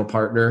a general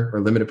partner or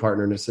limited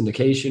partner in a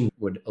syndication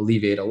would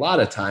alleviate a lot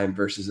of time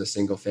versus a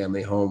single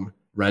family home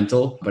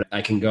rental. But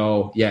I can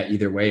go,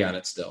 either way on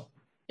it still.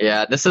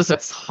 Yeah,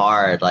 it's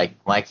hard. Like,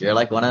 Mike, you're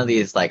like one of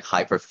these like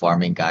high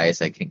performing guys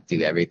that can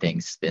do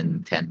everything,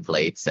 spin 10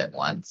 plates at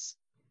once.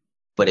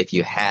 But if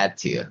you had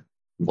to,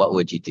 what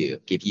would you do?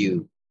 If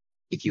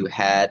you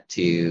had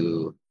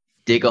to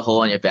dig a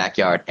hole in your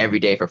backyard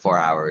every day for 4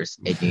 hours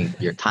and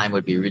your time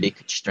would be really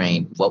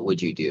constrained, what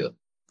would you do?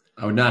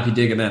 I would not be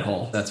digging that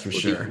hole. That's for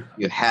sure.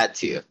 You had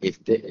to.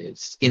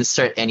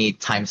 Insert any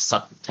time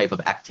suck type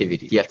of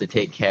activity. You have to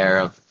take care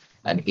of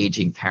an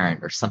aging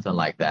parent or something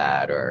like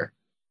that, or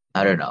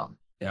I don't know.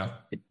 Yeah.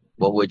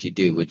 What would you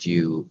do? Would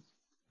you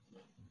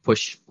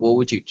what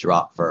would you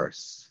drop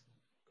first?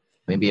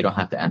 Maybe you don't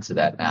have to answer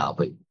that now,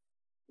 but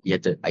you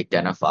have to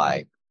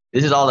identify.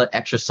 This is all the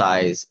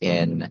exercise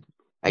in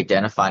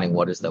identifying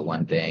what is the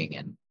one thing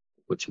and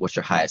what's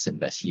your highest and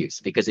best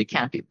use, because it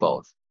can't be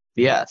both.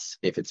 Yes,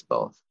 if it's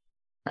both,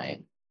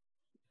 right?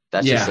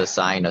 That's just a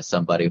sign of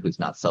somebody who's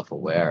not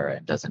self-aware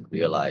and doesn't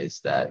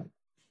realize that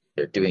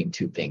they're doing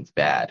 2 things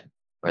bad,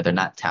 or they're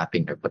not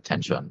tapping their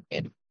potential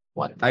in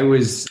one. I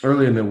was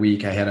earlier in the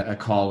week, I had a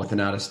call with an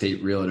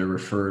out-of-state realtor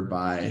referred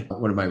by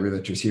one of my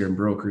realtors here and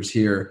brokers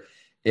here.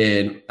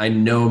 And I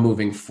know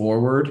moving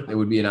forward, it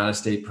would be an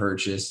out-of-state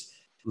purchase,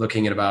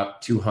 looking at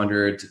about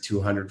 $200,000 to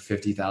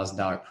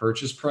 $250,000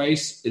 purchase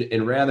price.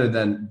 And rather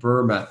than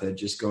Burr method,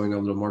 just going a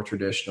little more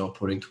traditional,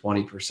 putting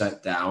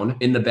 20% down.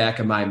 In the back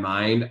of my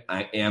mind,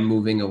 I am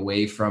moving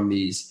away from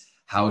these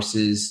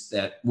houses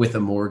that with a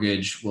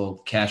mortgage will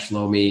cash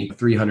flow me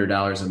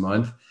 $300 a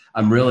month.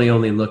 I'm really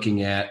only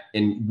looking at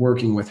and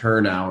working with her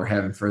now or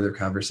having further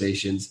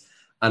conversations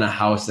on a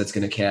house that's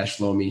going to cash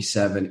flow me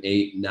 $700,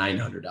 $800,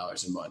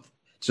 $900 a month.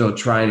 So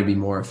trying to be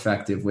more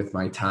effective with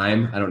my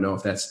time. I don't know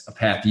if that's a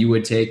path you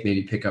would take,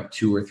 maybe pick up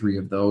 2 or 3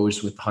 of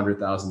those with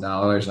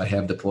 $100,000 I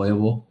have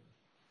deployable.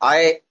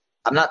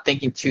 I'm not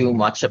thinking too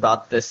much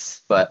about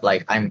this, but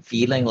like I'm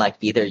feeling like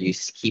either you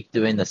keep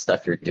doing the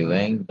stuff you're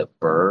doing, the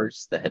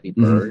burrs, the heavy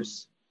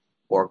burrs,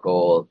 or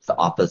go the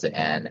opposite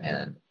end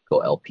and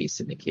go LP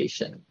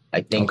syndication. I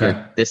think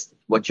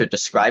what you're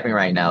describing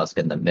right now is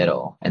in the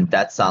middle, and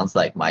that sounds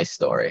like my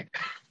story.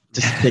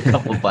 Just pick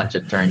up a bunch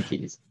of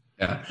turnkeys.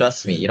 Yeah.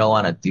 Trust me, you don't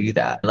want to do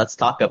that. Let's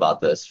talk about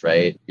this,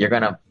 right? You're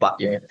gonna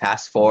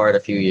fast forward a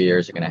few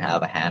years. You're gonna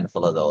have a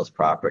handful of those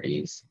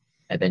properties,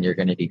 and then you're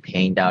going to be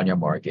paying down your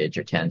mortgage.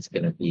 Your tenant's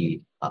going to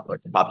be, or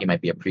the property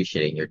might be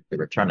appreciating. The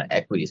return on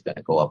equity is going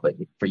to go up, but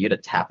for you to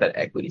tap that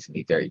equity is going to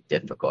be very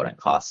difficult and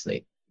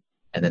costly.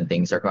 And then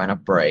things are going to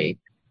break.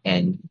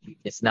 And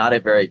it's not a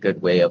very good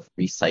way of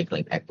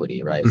recycling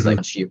equity, right? It's like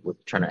once your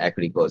return on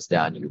equity goes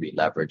down, you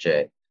re-leverage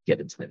it, get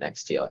into the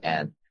next deal.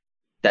 And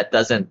that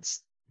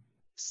doesn't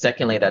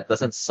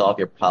solve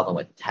your problem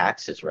with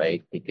taxes,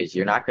 right? Because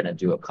you're not going to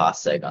do a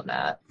cost seg on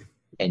that.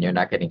 And you're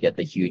not going to get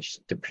the huge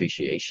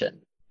depreciation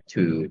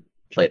to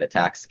play the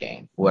tax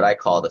game. What I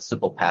call the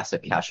simple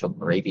passive cash flow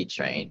gravy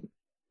train,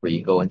 where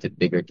you go into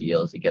bigger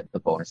deals, you get the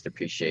bonus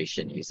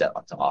depreciation, use that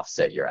to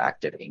offset your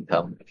active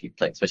income if you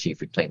play, especially if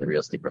you're playing the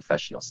real estate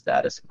professional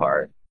status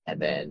card.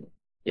 And then,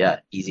 yeah,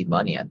 easy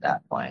money at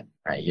that point,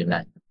 right?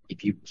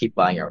 If you keep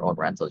buying your own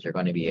rentals, you're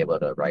going to be able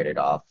to write it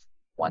off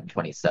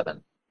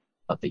 1/27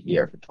 of the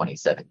year for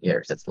 27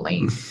 years. It's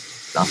lame,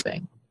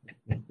 nothing.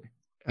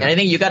 And I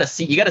think you got to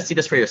see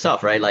this for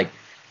yourself, right? Like,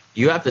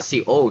 you have to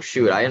see, oh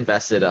shoot, I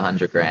invested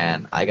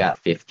 $100,000, I got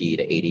 50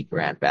 to 80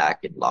 grand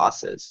back in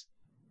losses.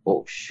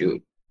 Oh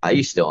shoot. I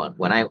used to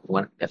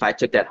if I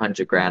took that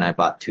 $100,000, I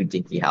bought 2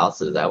 dinky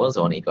houses, I was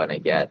only going to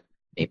get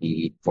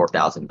maybe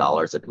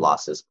 $4,000 in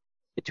losses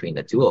between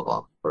the two of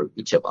them, or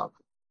each of them.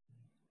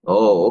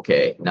 Oh,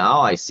 okay.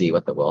 Now I see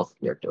what the wealth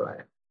you're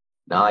doing.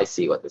 Now I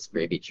see what this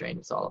gravy train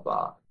is all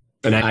about.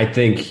 And I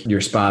think you're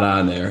spot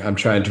on there. I'm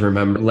trying to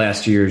remember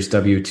last year's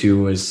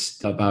W-2 was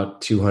about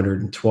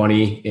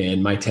 220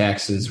 and my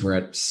taxes were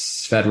at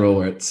federal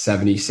were at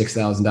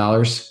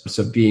 $76,000.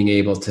 So being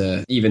able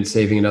to even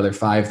saving another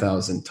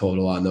 5,000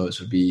 total on those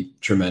would be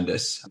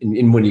tremendous.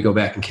 And when you go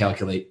back and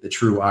calculate the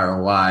true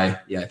ROI,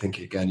 yeah, I think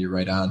again, you're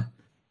right on.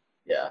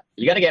 Yeah.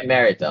 You got to get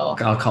married though.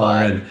 I'll call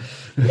her in.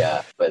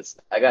 Yeah. But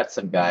I got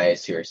some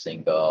guys who are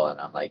single and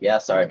I'm like, yeah,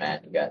 sorry, man,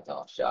 you got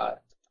no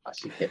shot.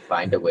 You can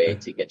find a way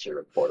to get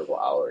your reportable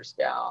hours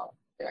down.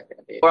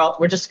 Well,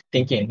 we're just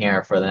thinking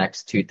here for the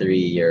next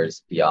 2-3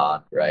 years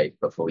beyond, right?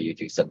 Before you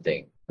do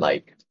something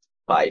like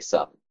buy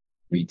some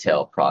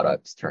retail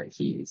products,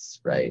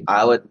 turnkeys, right?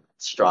 I would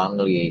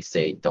strongly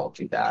say don't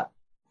do that.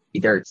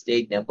 Either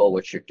stay nimble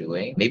what you're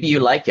doing. Maybe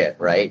you like it,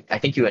 right? I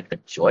think you would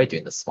enjoy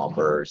doing the small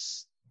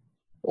bursts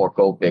or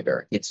go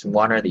bigger. It's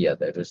one or the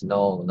other. There's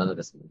none of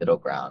this middle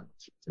ground.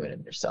 Keep doing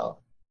it yourself.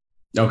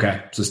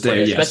 Okay. So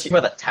stay, especially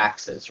for the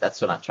taxes.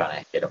 That's what I'm trying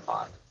to hit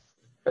upon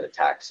for the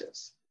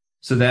taxes.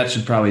 So that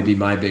should probably be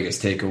my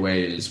biggest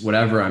takeaway is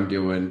whatever I'm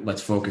doing,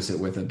 let's focus it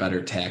with a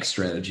better tax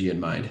strategy in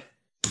mind.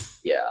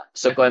 Yeah.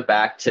 So going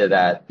back to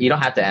that, you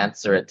don't have to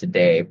answer it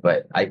today,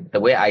 but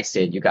the way I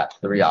say it, you got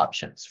 3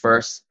 options.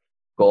 First,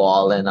 go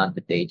all in on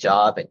the day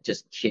job and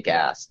just kick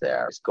ass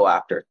there. Just go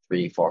after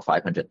 $300,000,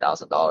 $400,000,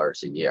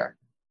 $500,000 a year.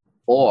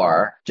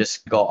 Or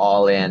just go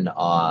all in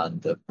on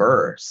the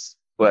burst.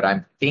 But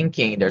I'm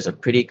thinking there's a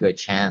pretty good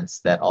chance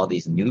that all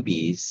these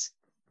newbies,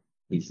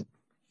 these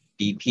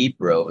BP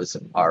bros,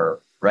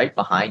 are right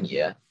behind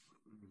you.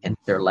 And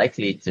they're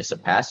likely to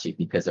surpass you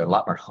because they're a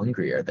lot more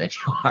hungrier than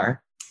you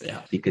are.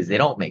 Yeah. Because they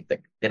don't make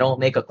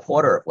a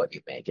quarter of what you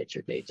make at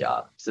your day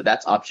job. So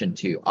that's option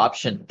 2.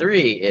 Option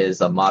 3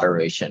 is a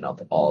moderation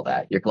of all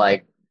that. You're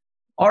like,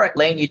 all right,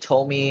 Lane, you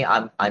told me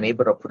I'm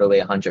able to put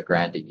away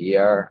 $100,000 a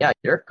year. Yeah,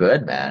 you're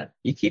good, man.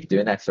 You keep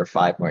doing that for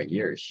 5 more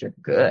years. You're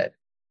good.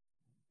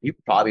 You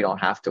probably don't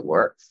have to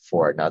work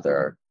for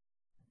another.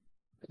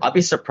 I'll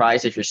be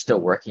surprised if you're still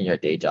working your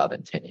day job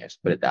in 10 years,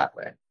 put it that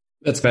way.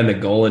 That's been the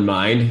goal in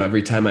mind.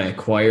 Every time I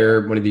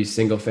acquire one of these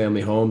single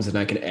family homes and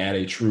I can add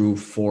a true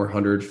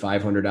 $400,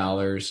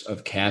 $500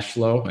 of cash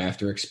flow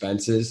after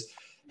expenses.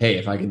 Hey,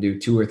 if I can do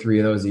 2 or 3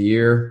 of those a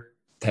year,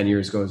 10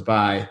 years goes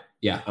by.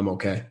 Yeah, I'm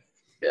okay.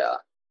 Yeah.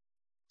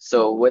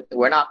 So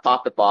we're not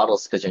popping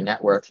bottles because your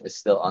net worth is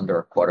still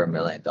under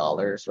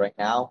 $250,000 right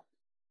now,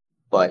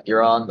 but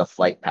you're on the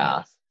flight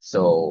path.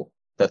 So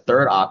the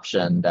third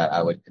option that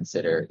I would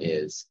consider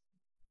is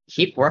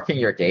keep working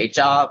your day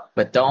job,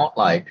 but don't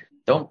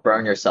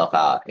burn yourself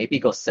out. Maybe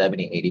go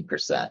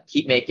 70-80%.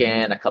 Keep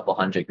making a couple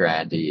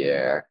 $100,000 a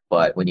year,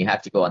 but when you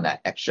have to go on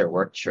that extra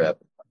work trip,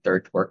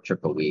 third work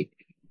trip a week,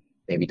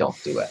 maybe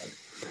don't do it.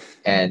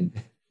 And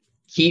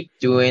keep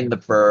doing the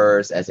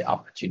burrs as they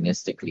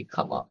opportunistically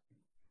come up.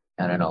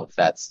 I don't know if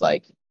that's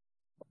like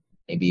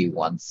maybe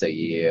once a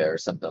year or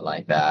something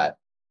like that.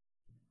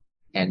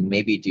 And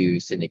maybe do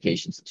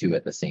syndications too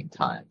at the same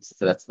time.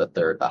 So that's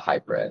the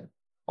hybrid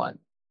one.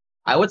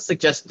 I would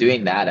suggest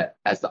doing that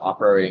as the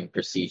operating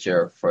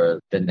procedure for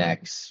the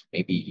next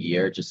maybe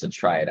year just to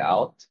try it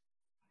out.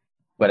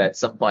 But at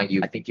some point,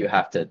 I think you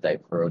have to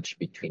diverge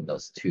between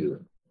those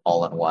two,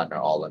 all in one or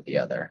all in the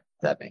other.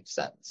 If that makes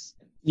sense.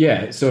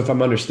 Yeah. So if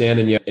I'm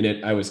understanding you in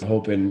it, I was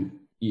hoping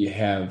you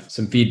have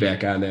some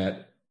feedback on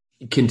that.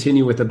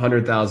 Continue with the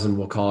 100,000,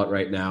 we'll call it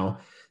right now.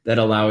 That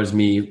allows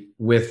me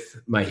with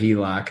my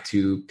HELOC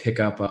to pick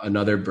up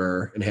another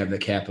BRRRR and have the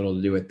capital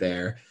to do it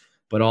there,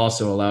 but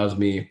also allows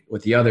me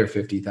with the other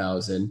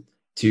 50,000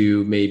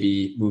 to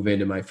maybe move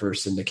into my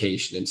first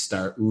syndication and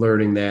start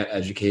learning that,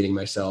 educating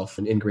myself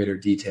and in greater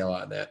detail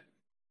on that.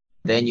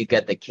 Then you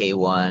get the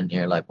K1,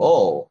 you're like,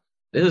 oh,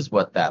 This is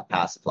what that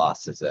passive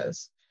losses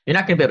is. You're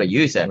not going to be able to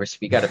use it.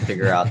 We got to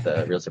figure out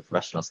the real estate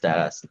professional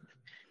status.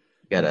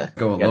 Go You gotta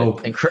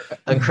elope.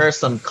 incur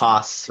some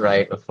costs,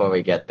 right, before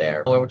we get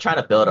there. We're trying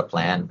to build a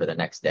plan for the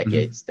next Mhm.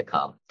 decades to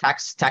come.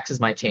 Taxes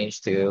might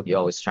change too. You're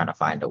always trying to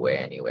find a way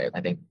anyway.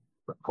 I think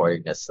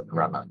recording this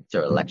around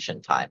to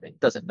election time, it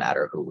doesn't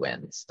matter who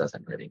wins.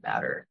 Doesn't really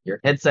matter. Your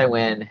heads I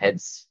win,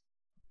 heads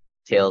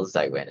tails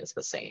I win is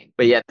the same.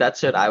 But yeah,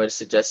 that's what I would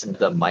suggest. And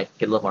the might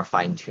get a little more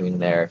fine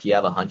tuned there. If you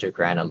have 100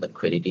 grand of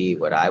liquidity,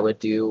 what I would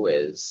do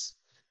is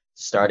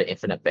start an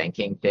infinite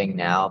banking thing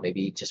now.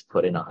 Maybe just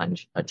put in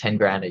 10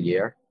 grand a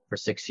year for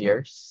 6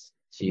 years.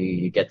 So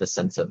you get the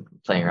sense of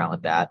playing around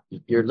with that.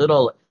 You're a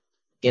little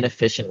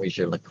inefficient with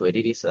your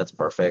liquidity, so that's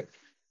perfect,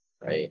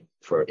 right?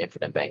 For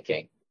infinite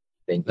banking.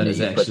 Then That is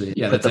actually, you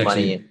yeah, put that's the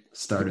actually money you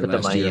started put the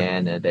last money year.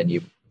 in and then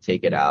you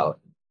take it out.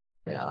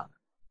 Yeah.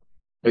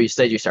 Oh, you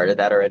said you started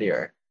that already,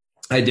 or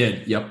I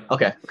did. Yep.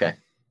 okay,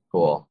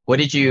 cool. What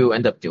did you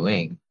end up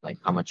doing? Like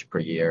how much per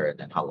year and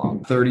then how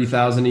long?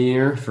 30,000 a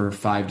year for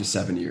 5 to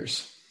 7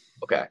 years.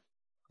 Okay,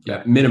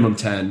 Yeah, minimum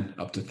 10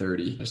 up to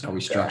 30. That's how we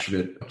okay. structured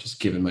it. Just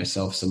giving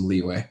myself some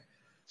leeway.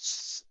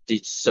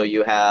 So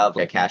you have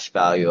a cash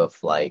value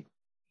of like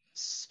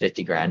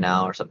 50 grand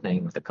now or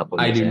something with a couple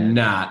I years do in.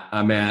 not.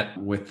 I'm at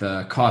with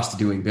the cost of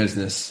doing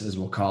business, as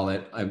we'll call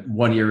it. I'm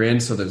 1 year in,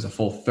 so there's a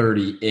full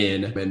 30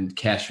 in, and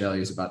cash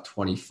value is about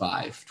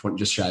 25, 20,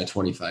 just shy of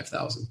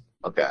 25,000.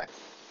 Okay.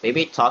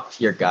 Maybe talk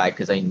to your guy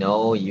because I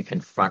know you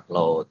can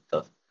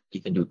you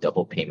can do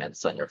double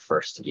payments on your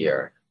first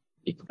year.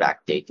 You can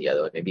backdate the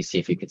other one. Maybe see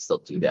if you can still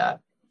do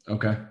that.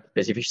 Okay.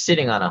 Because if you're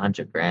sitting on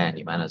 100 grand,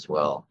 you might as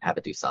well have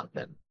it do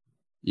something.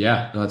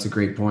 Yeah, no, that's a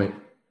great point.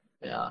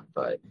 Yeah.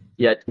 But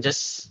yeah,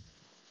 just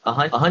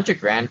 100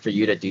 grand for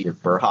you to do your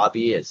fur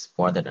hobby is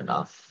more than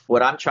enough.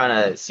 What I'm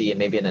trying to see, and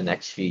maybe in the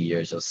next few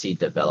years, you'll see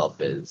develop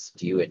is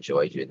do you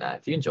enjoy doing that?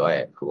 If you enjoy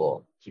it,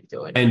 cool. Keep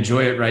doing I it.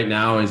 enjoy it right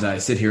now as I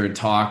sit here and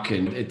talk,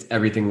 and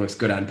everything looks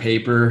good on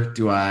paper.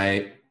 Do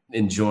I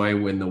enjoy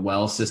when the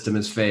well system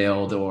has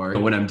failed or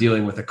when I'm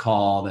dealing with a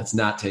call that's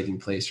not taking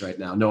place right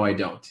now? No, I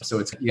don't.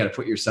 So you got to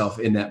put yourself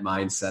in that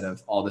mindset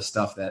of all the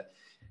stuff that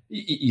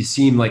you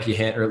seem like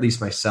or at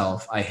least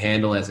myself, I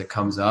handle as it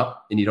comes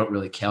up, and you don't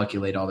really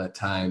calculate all that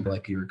time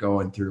like you were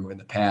going through in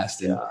the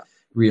past. And Yeah.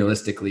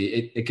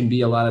 realistically, it can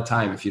be a lot of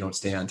time if you don't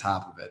stay on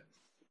top of it.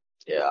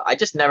 Yeah, I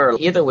just never,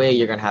 either way,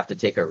 you're going to have to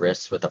take a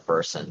risk with a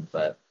person,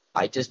 but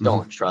I just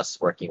don't Mhm. trust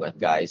working with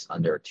guys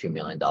under $2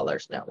 million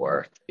net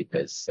worth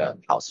because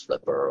house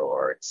flipper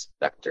or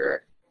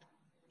inspector,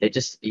 you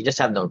just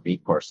have no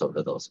recourse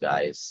over those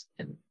guys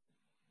and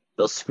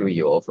they'll screw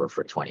you over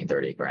for 20,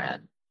 30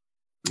 grand.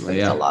 Like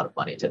it's a Yeah. lot of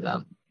money to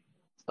them.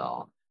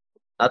 So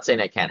not saying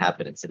it can't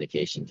happen in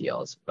syndication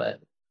deals, but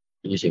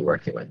usually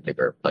working with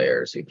bigger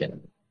players who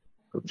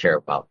care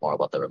about more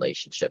about the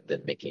relationship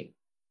than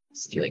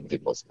stealing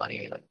people's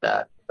money like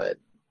that. But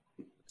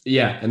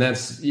Yeah, and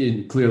that's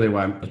clearly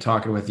why I'm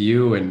talking with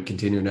you and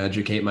continuing to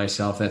educate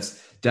myself.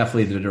 That's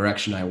definitely the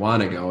direction I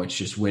want to go. It's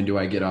just when do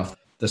I get off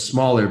the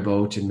smaller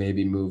boat and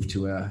maybe move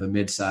to a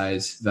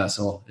mid-size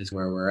vessel is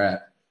where we're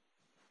at.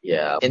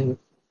 yeah,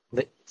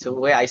 so the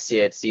way I see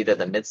it, it's either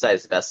the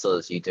mid-sized vessel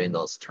is you doing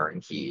those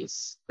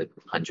turnkeys, the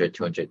 100,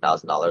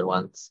 $200,000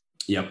 ones.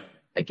 Yep.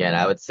 Again,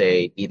 I would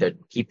say either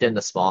keep them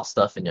the small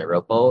stuff in your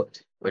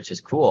rowboat, which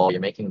is cool.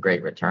 You're making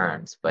great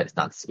returns, but it's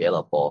not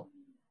scalable.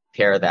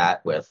 Pair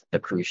that with the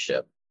cruise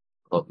ship.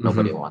 Well,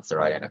 nobody Mm-hmm. wants to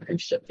ride on a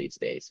cruise ship these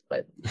days,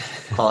 but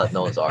call it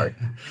Noah's Ark.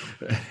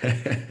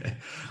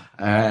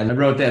 And I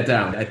wrote that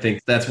down. I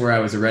think that's where I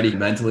was already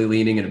mentally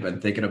leaning and have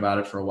been thinking about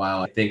it for a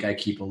while. I think I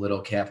keep a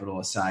little capital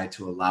aside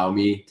to allow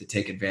me to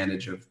take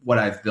advantage of what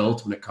I've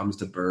built when it comes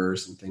to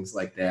burrs and things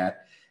like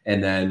that.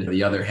 And then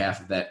the other half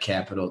of that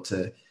capital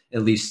to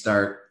at least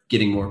start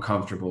getting more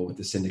comfortable with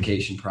the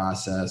syndication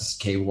process,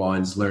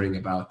 K1s, learning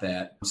about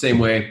that. Same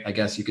way, I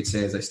guess you could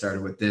say, as I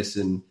started with this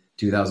in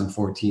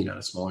 2014 on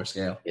a smaller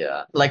scale.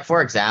 Yeah. Like,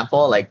 for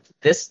example, like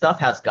this stuff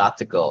has got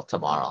to go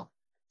tomorrow.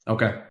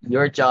 Okay.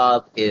 Your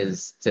job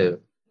is to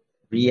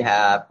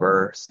rehab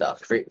or stuff,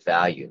 create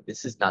value.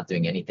 This is not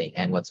doing anything.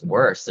 And what's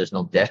worse, there's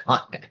no debt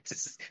on it.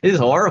 This is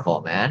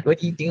horrible, man.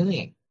 What are you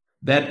doing?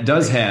 That's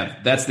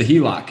the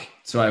HELOC.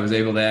 So I was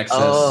able to Oh, access,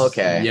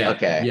 okay. yeah,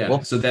 Okay. yeah.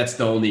 Well, So that's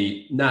the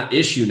only, not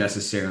issue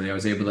necessarily. I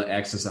was able to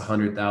access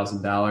 $100,000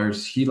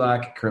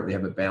 HELOC. Currently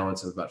have a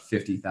balance of about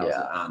 50,000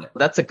 yeah. on it.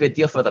 That's a good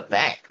deal for the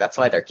bank. That's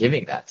why they're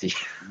giving that to you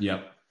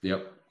Yep,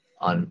 yep.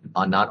 on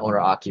non-owner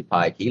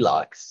occupied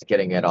HELOCs,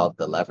 getting it all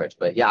the leverage.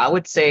 But yeah, I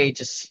would say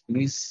just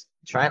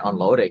try and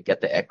unload it, get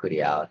the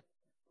equity out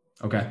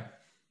Okay.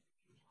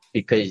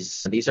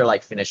 because these are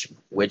like finished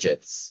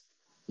widgets.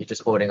 You're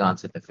just holding on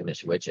to the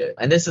finished widget.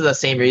 And this is the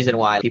same reason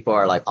why people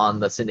are like on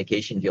the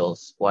syndication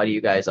deals. Why do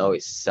you guys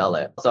always sell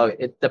it? So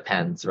it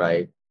depends,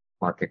 right?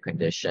 Market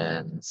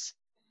conditions.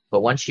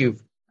 But once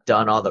you've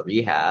done all the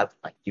rehab,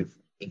 like you've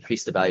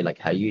increased the value, like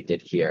how you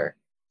did here,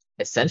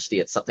 essentially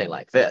it's something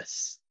like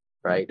this,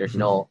 right? There's Mhm.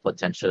 no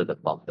potential to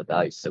bump the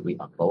value. So we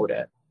unload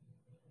it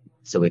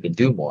so we can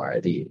do more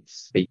of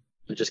these. But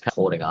You're just kind of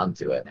holding on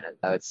to it. And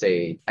I would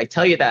say, I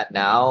tell you that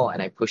now and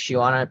I push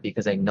you on it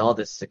because I know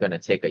this is going to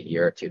take a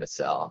year or two to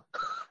sell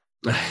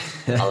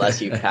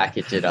unless you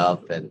package it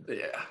up and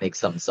Yeah. make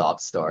some sob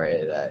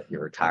story that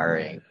you're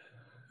retiring.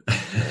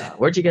 Yeah.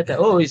 Where'd you get that?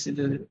 Oh, he's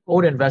the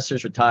old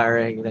investor's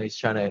retiring, and then he's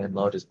trying to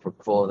unload his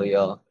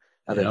portfolio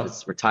out of Yep.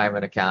 his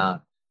retirement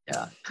account.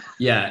 Yeah.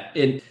 Yeah.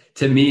 And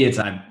to me, is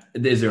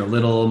there a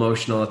little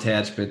emotional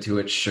attachment to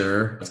it?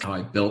 Sure. That's how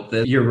I built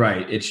this. You're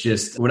right. It's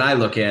just when I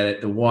look at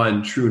it, the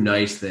one true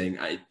nice thing,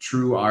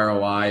 true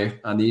ROI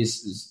on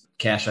these is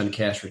cash on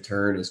cash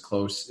return is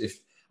close. If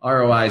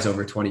ROI is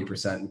over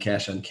 20% and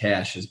cash on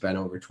cash has been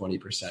over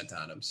 20%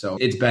 on them. So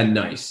it's been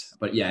nice.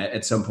 But yeah,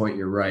 at some point,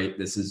 you're right.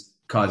 This is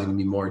causing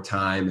me more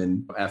time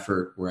and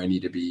effort where I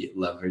need to be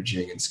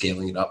leveraging and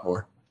scaling it up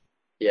more.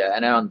 Yeah.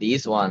 And then on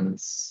these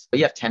ones,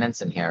 you have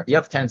tenants in here. You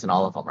have tenants in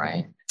all of them,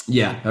 right?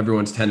 Yeah,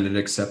 everyone's tenanted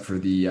except for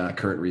the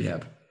current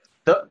rehab.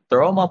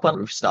 Throw them up on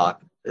roof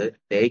stock.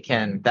 They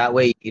can, that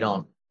way you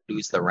don't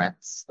lose the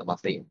rents, the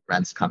monthly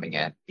rents coming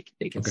in.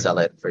 They can Okay. sell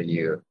it for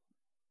you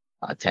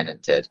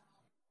tenanted.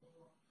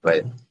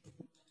 But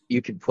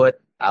you can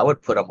I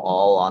would put them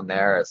all on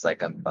there as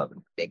like a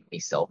make me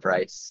sell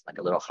price, like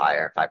a little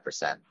higher,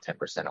 5%,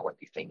 10% of what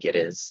you think it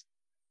is,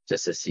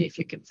 just to see if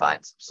you can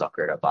find some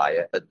sucker to buy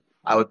it. But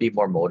I would be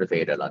more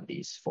motivated on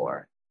these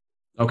four.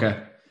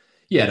 Okay.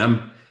 Yeah, and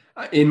I'm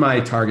in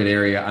my target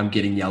area. I'm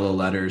getting yellow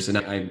letters,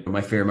 and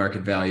my fair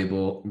market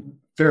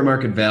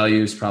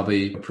value is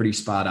probably pretty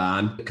spot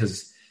on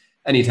because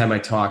anytime I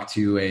talk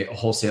to a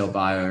wholesale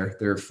buyer,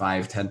 they're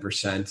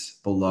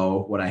 5-10%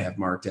 below what I have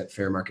marked at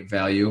fair market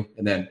value,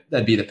 and then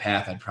that'd be the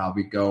path I'd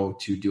probably go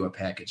to do a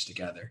package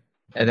together.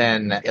 And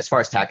then as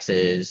far as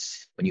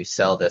taxes, when you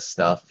sell this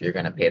stuff, you're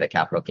going to pay the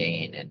capital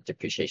gain and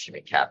depreciation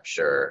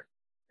recapture.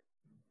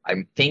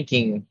 I'm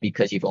thinking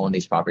because you've owned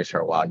these properties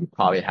for a while, you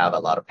probably have a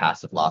lot of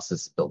passive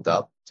losses built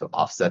up to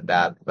offset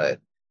that, but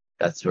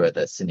that's where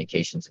the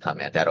syndications come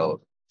in.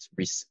 That'll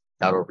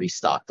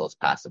restock those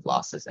passive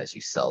losses as you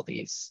sell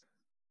these.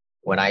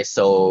 When I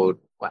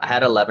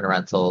had 11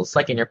 rentals,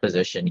 like in your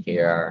position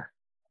here,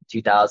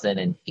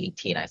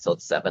 2018, I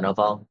sold 7 of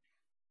them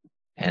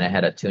and I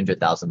had a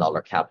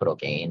 $200,000 capital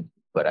gain,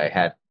 but I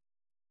had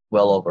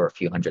well over a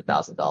few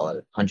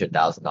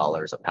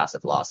 $100,000 of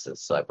passive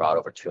losses. So I brought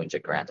over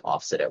 200 grand to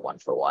offset it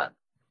 1-for-1.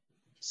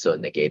 So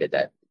it negated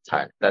that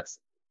time. That's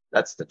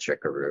the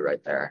trickaroo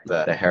right there.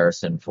 The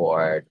Harrison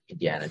Ford,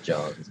 Indiana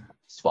Jones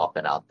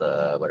swapping out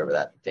the whatever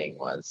that thing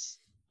was.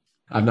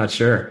 I'm not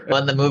sure. Well,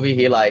 in the movie,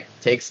 he like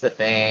takes the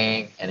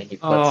thing and he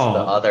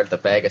puts the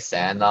bag of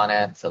sand on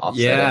it to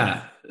offset it.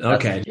 Yeah.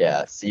 Okay.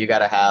 Yeah. So you got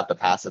to have the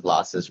passive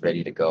losses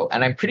ready to go.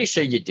 And I'm pretty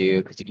sure you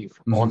do because you've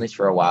owned this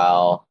for a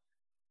while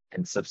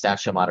and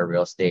substantial amount of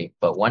real estate.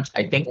 But once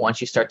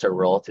you start to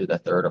roll through the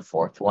third or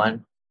fourth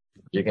one,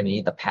 you're going to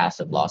need the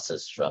passive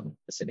losses from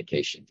the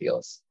syndication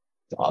deals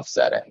to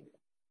offset it.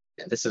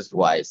 And this is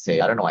why I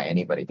say, I don't know why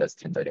anybody does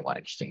 1031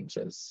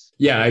 exchanges.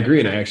 Yeah, I agree.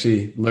 And I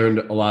actually learned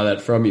a lot of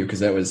that from you because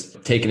that was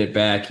taking it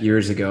back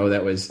years ago.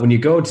 That was when you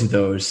go to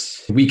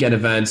those weekend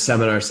events,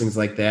 seminars, things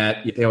like that,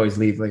 they always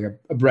leave like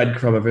a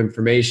breadcrumb of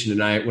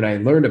information. And when I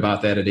learned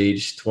about that at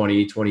age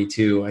 20,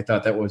 22, I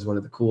thought that was one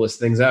of the coolest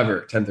things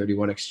ever,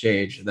 1031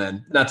 exchange. And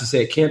then not to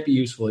say it can't be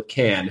useful, it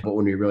can. But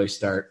when we really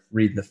start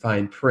reading the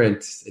fine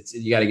print,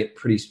 you got to get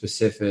pretty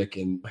specific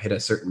and hit a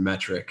certain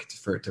metric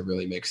for it to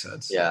really make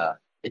sense. Yeah.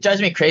 It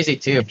drives me crazy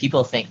too.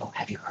 People think, oh,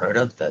 have you heard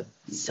of the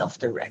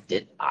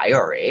self-directed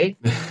IRA?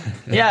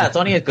 Yeah, it's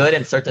only good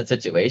in certain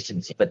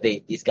situations. But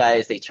these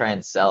guys, they try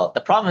and sell. The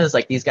problem is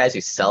like these guys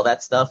who sell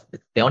that stuff,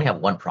 they only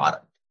have one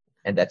product.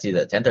 And that's either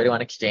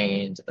 1031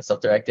 exchange, a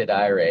self-directed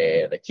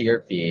IRA, or the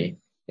TRP.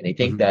 And they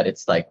think that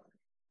it's like,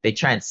 they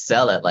try and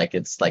sell it like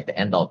it's like the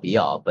end all be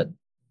all. But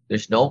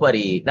there's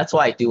nobody, that's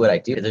why I do what I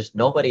do. There's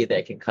nobody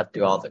that can cut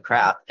through all the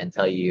crap and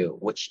tell you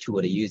which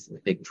tool to use in the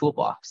big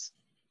toolbox.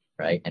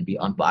 Right, and be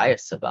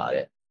unbiased about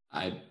it.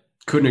 I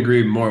couldn't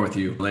agree more with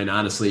you, Lane.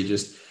 Honestly,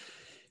 just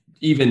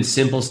even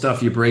simple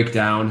stuff you break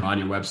down on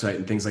your website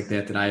and things like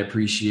that I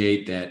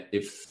appreciate. That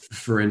if,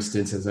 for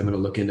instance, as I'm going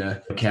to look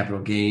into capital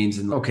gains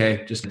and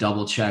just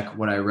double check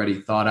what I already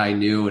thought I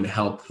knew and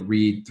help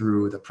read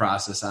through the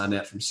process on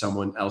that from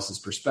someone else's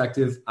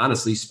perspective,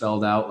 honestly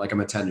spelled out like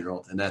I'm a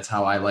 10-year-old. And that's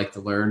how I like to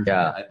learn.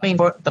 Yeah, I mean,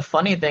 the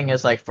funny thing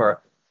is like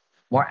for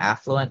more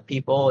affluent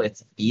people,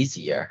 it's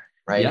easier.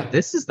 Right. Yeah.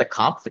 This is the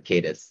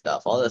complicated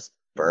stuff. All this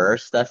burr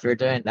stuff you're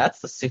doing,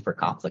 that's the super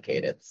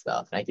complicated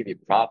stuff. And I give you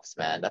props,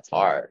 man. That's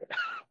hard.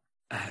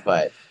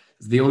 But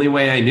it's the only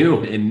way I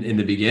knew in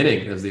the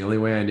beginning. It was the only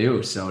way I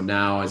knew. So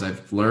now as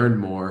I've learned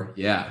more,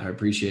 I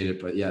appreciate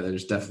it. But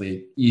there's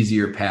definitely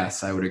easier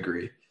paths. I would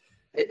agree.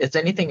 Is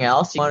there anything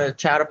else you want to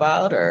chat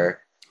about or?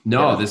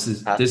 No, this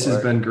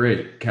has been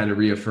great. Kind of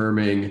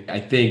reaffirming. I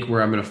think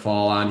where I'm going to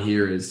fall on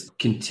here is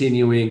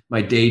continuing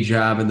my day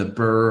job in the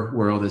burr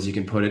world, as you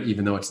can put it,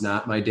 even though it's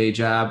not my day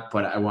job.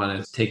 But I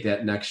want to take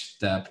that next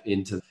step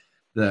into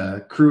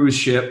the cruise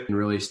ship and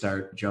really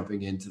start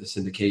jumping into the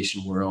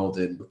syndication world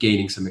and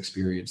gaining some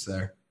experience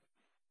there.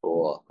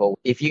 Cool. Cool.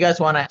 If you guys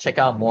want to check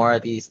out more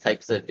of these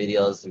types of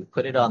videos, we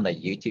put it on the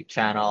YouTube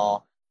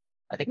channel.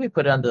 I think we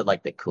put it under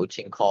like the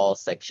coaching call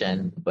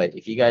section. But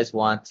if you guys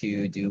want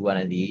to do one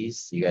of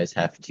these, you guys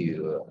have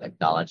to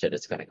acknowledge that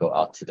it's going to go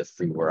out to the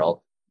free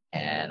world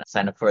and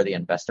sign up for the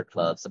investor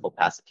club,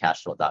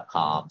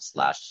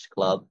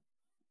 simplepassivecashflow.com/club.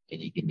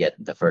 And you can get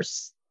the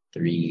first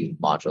 3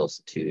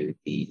 modules to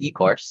the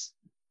e-course.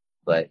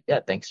 But yeah,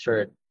 thanks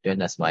for doing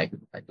this, Mike.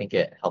 I think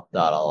it helped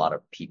out a lot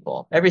of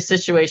people. Every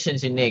situation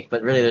is unique,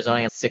 but really there's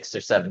only 6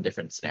 or 7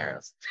 different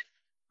scenarios.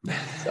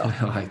 So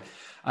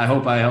I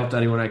hope I helped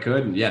anyone I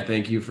could. And yeah,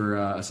 thank you for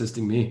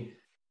assisting me.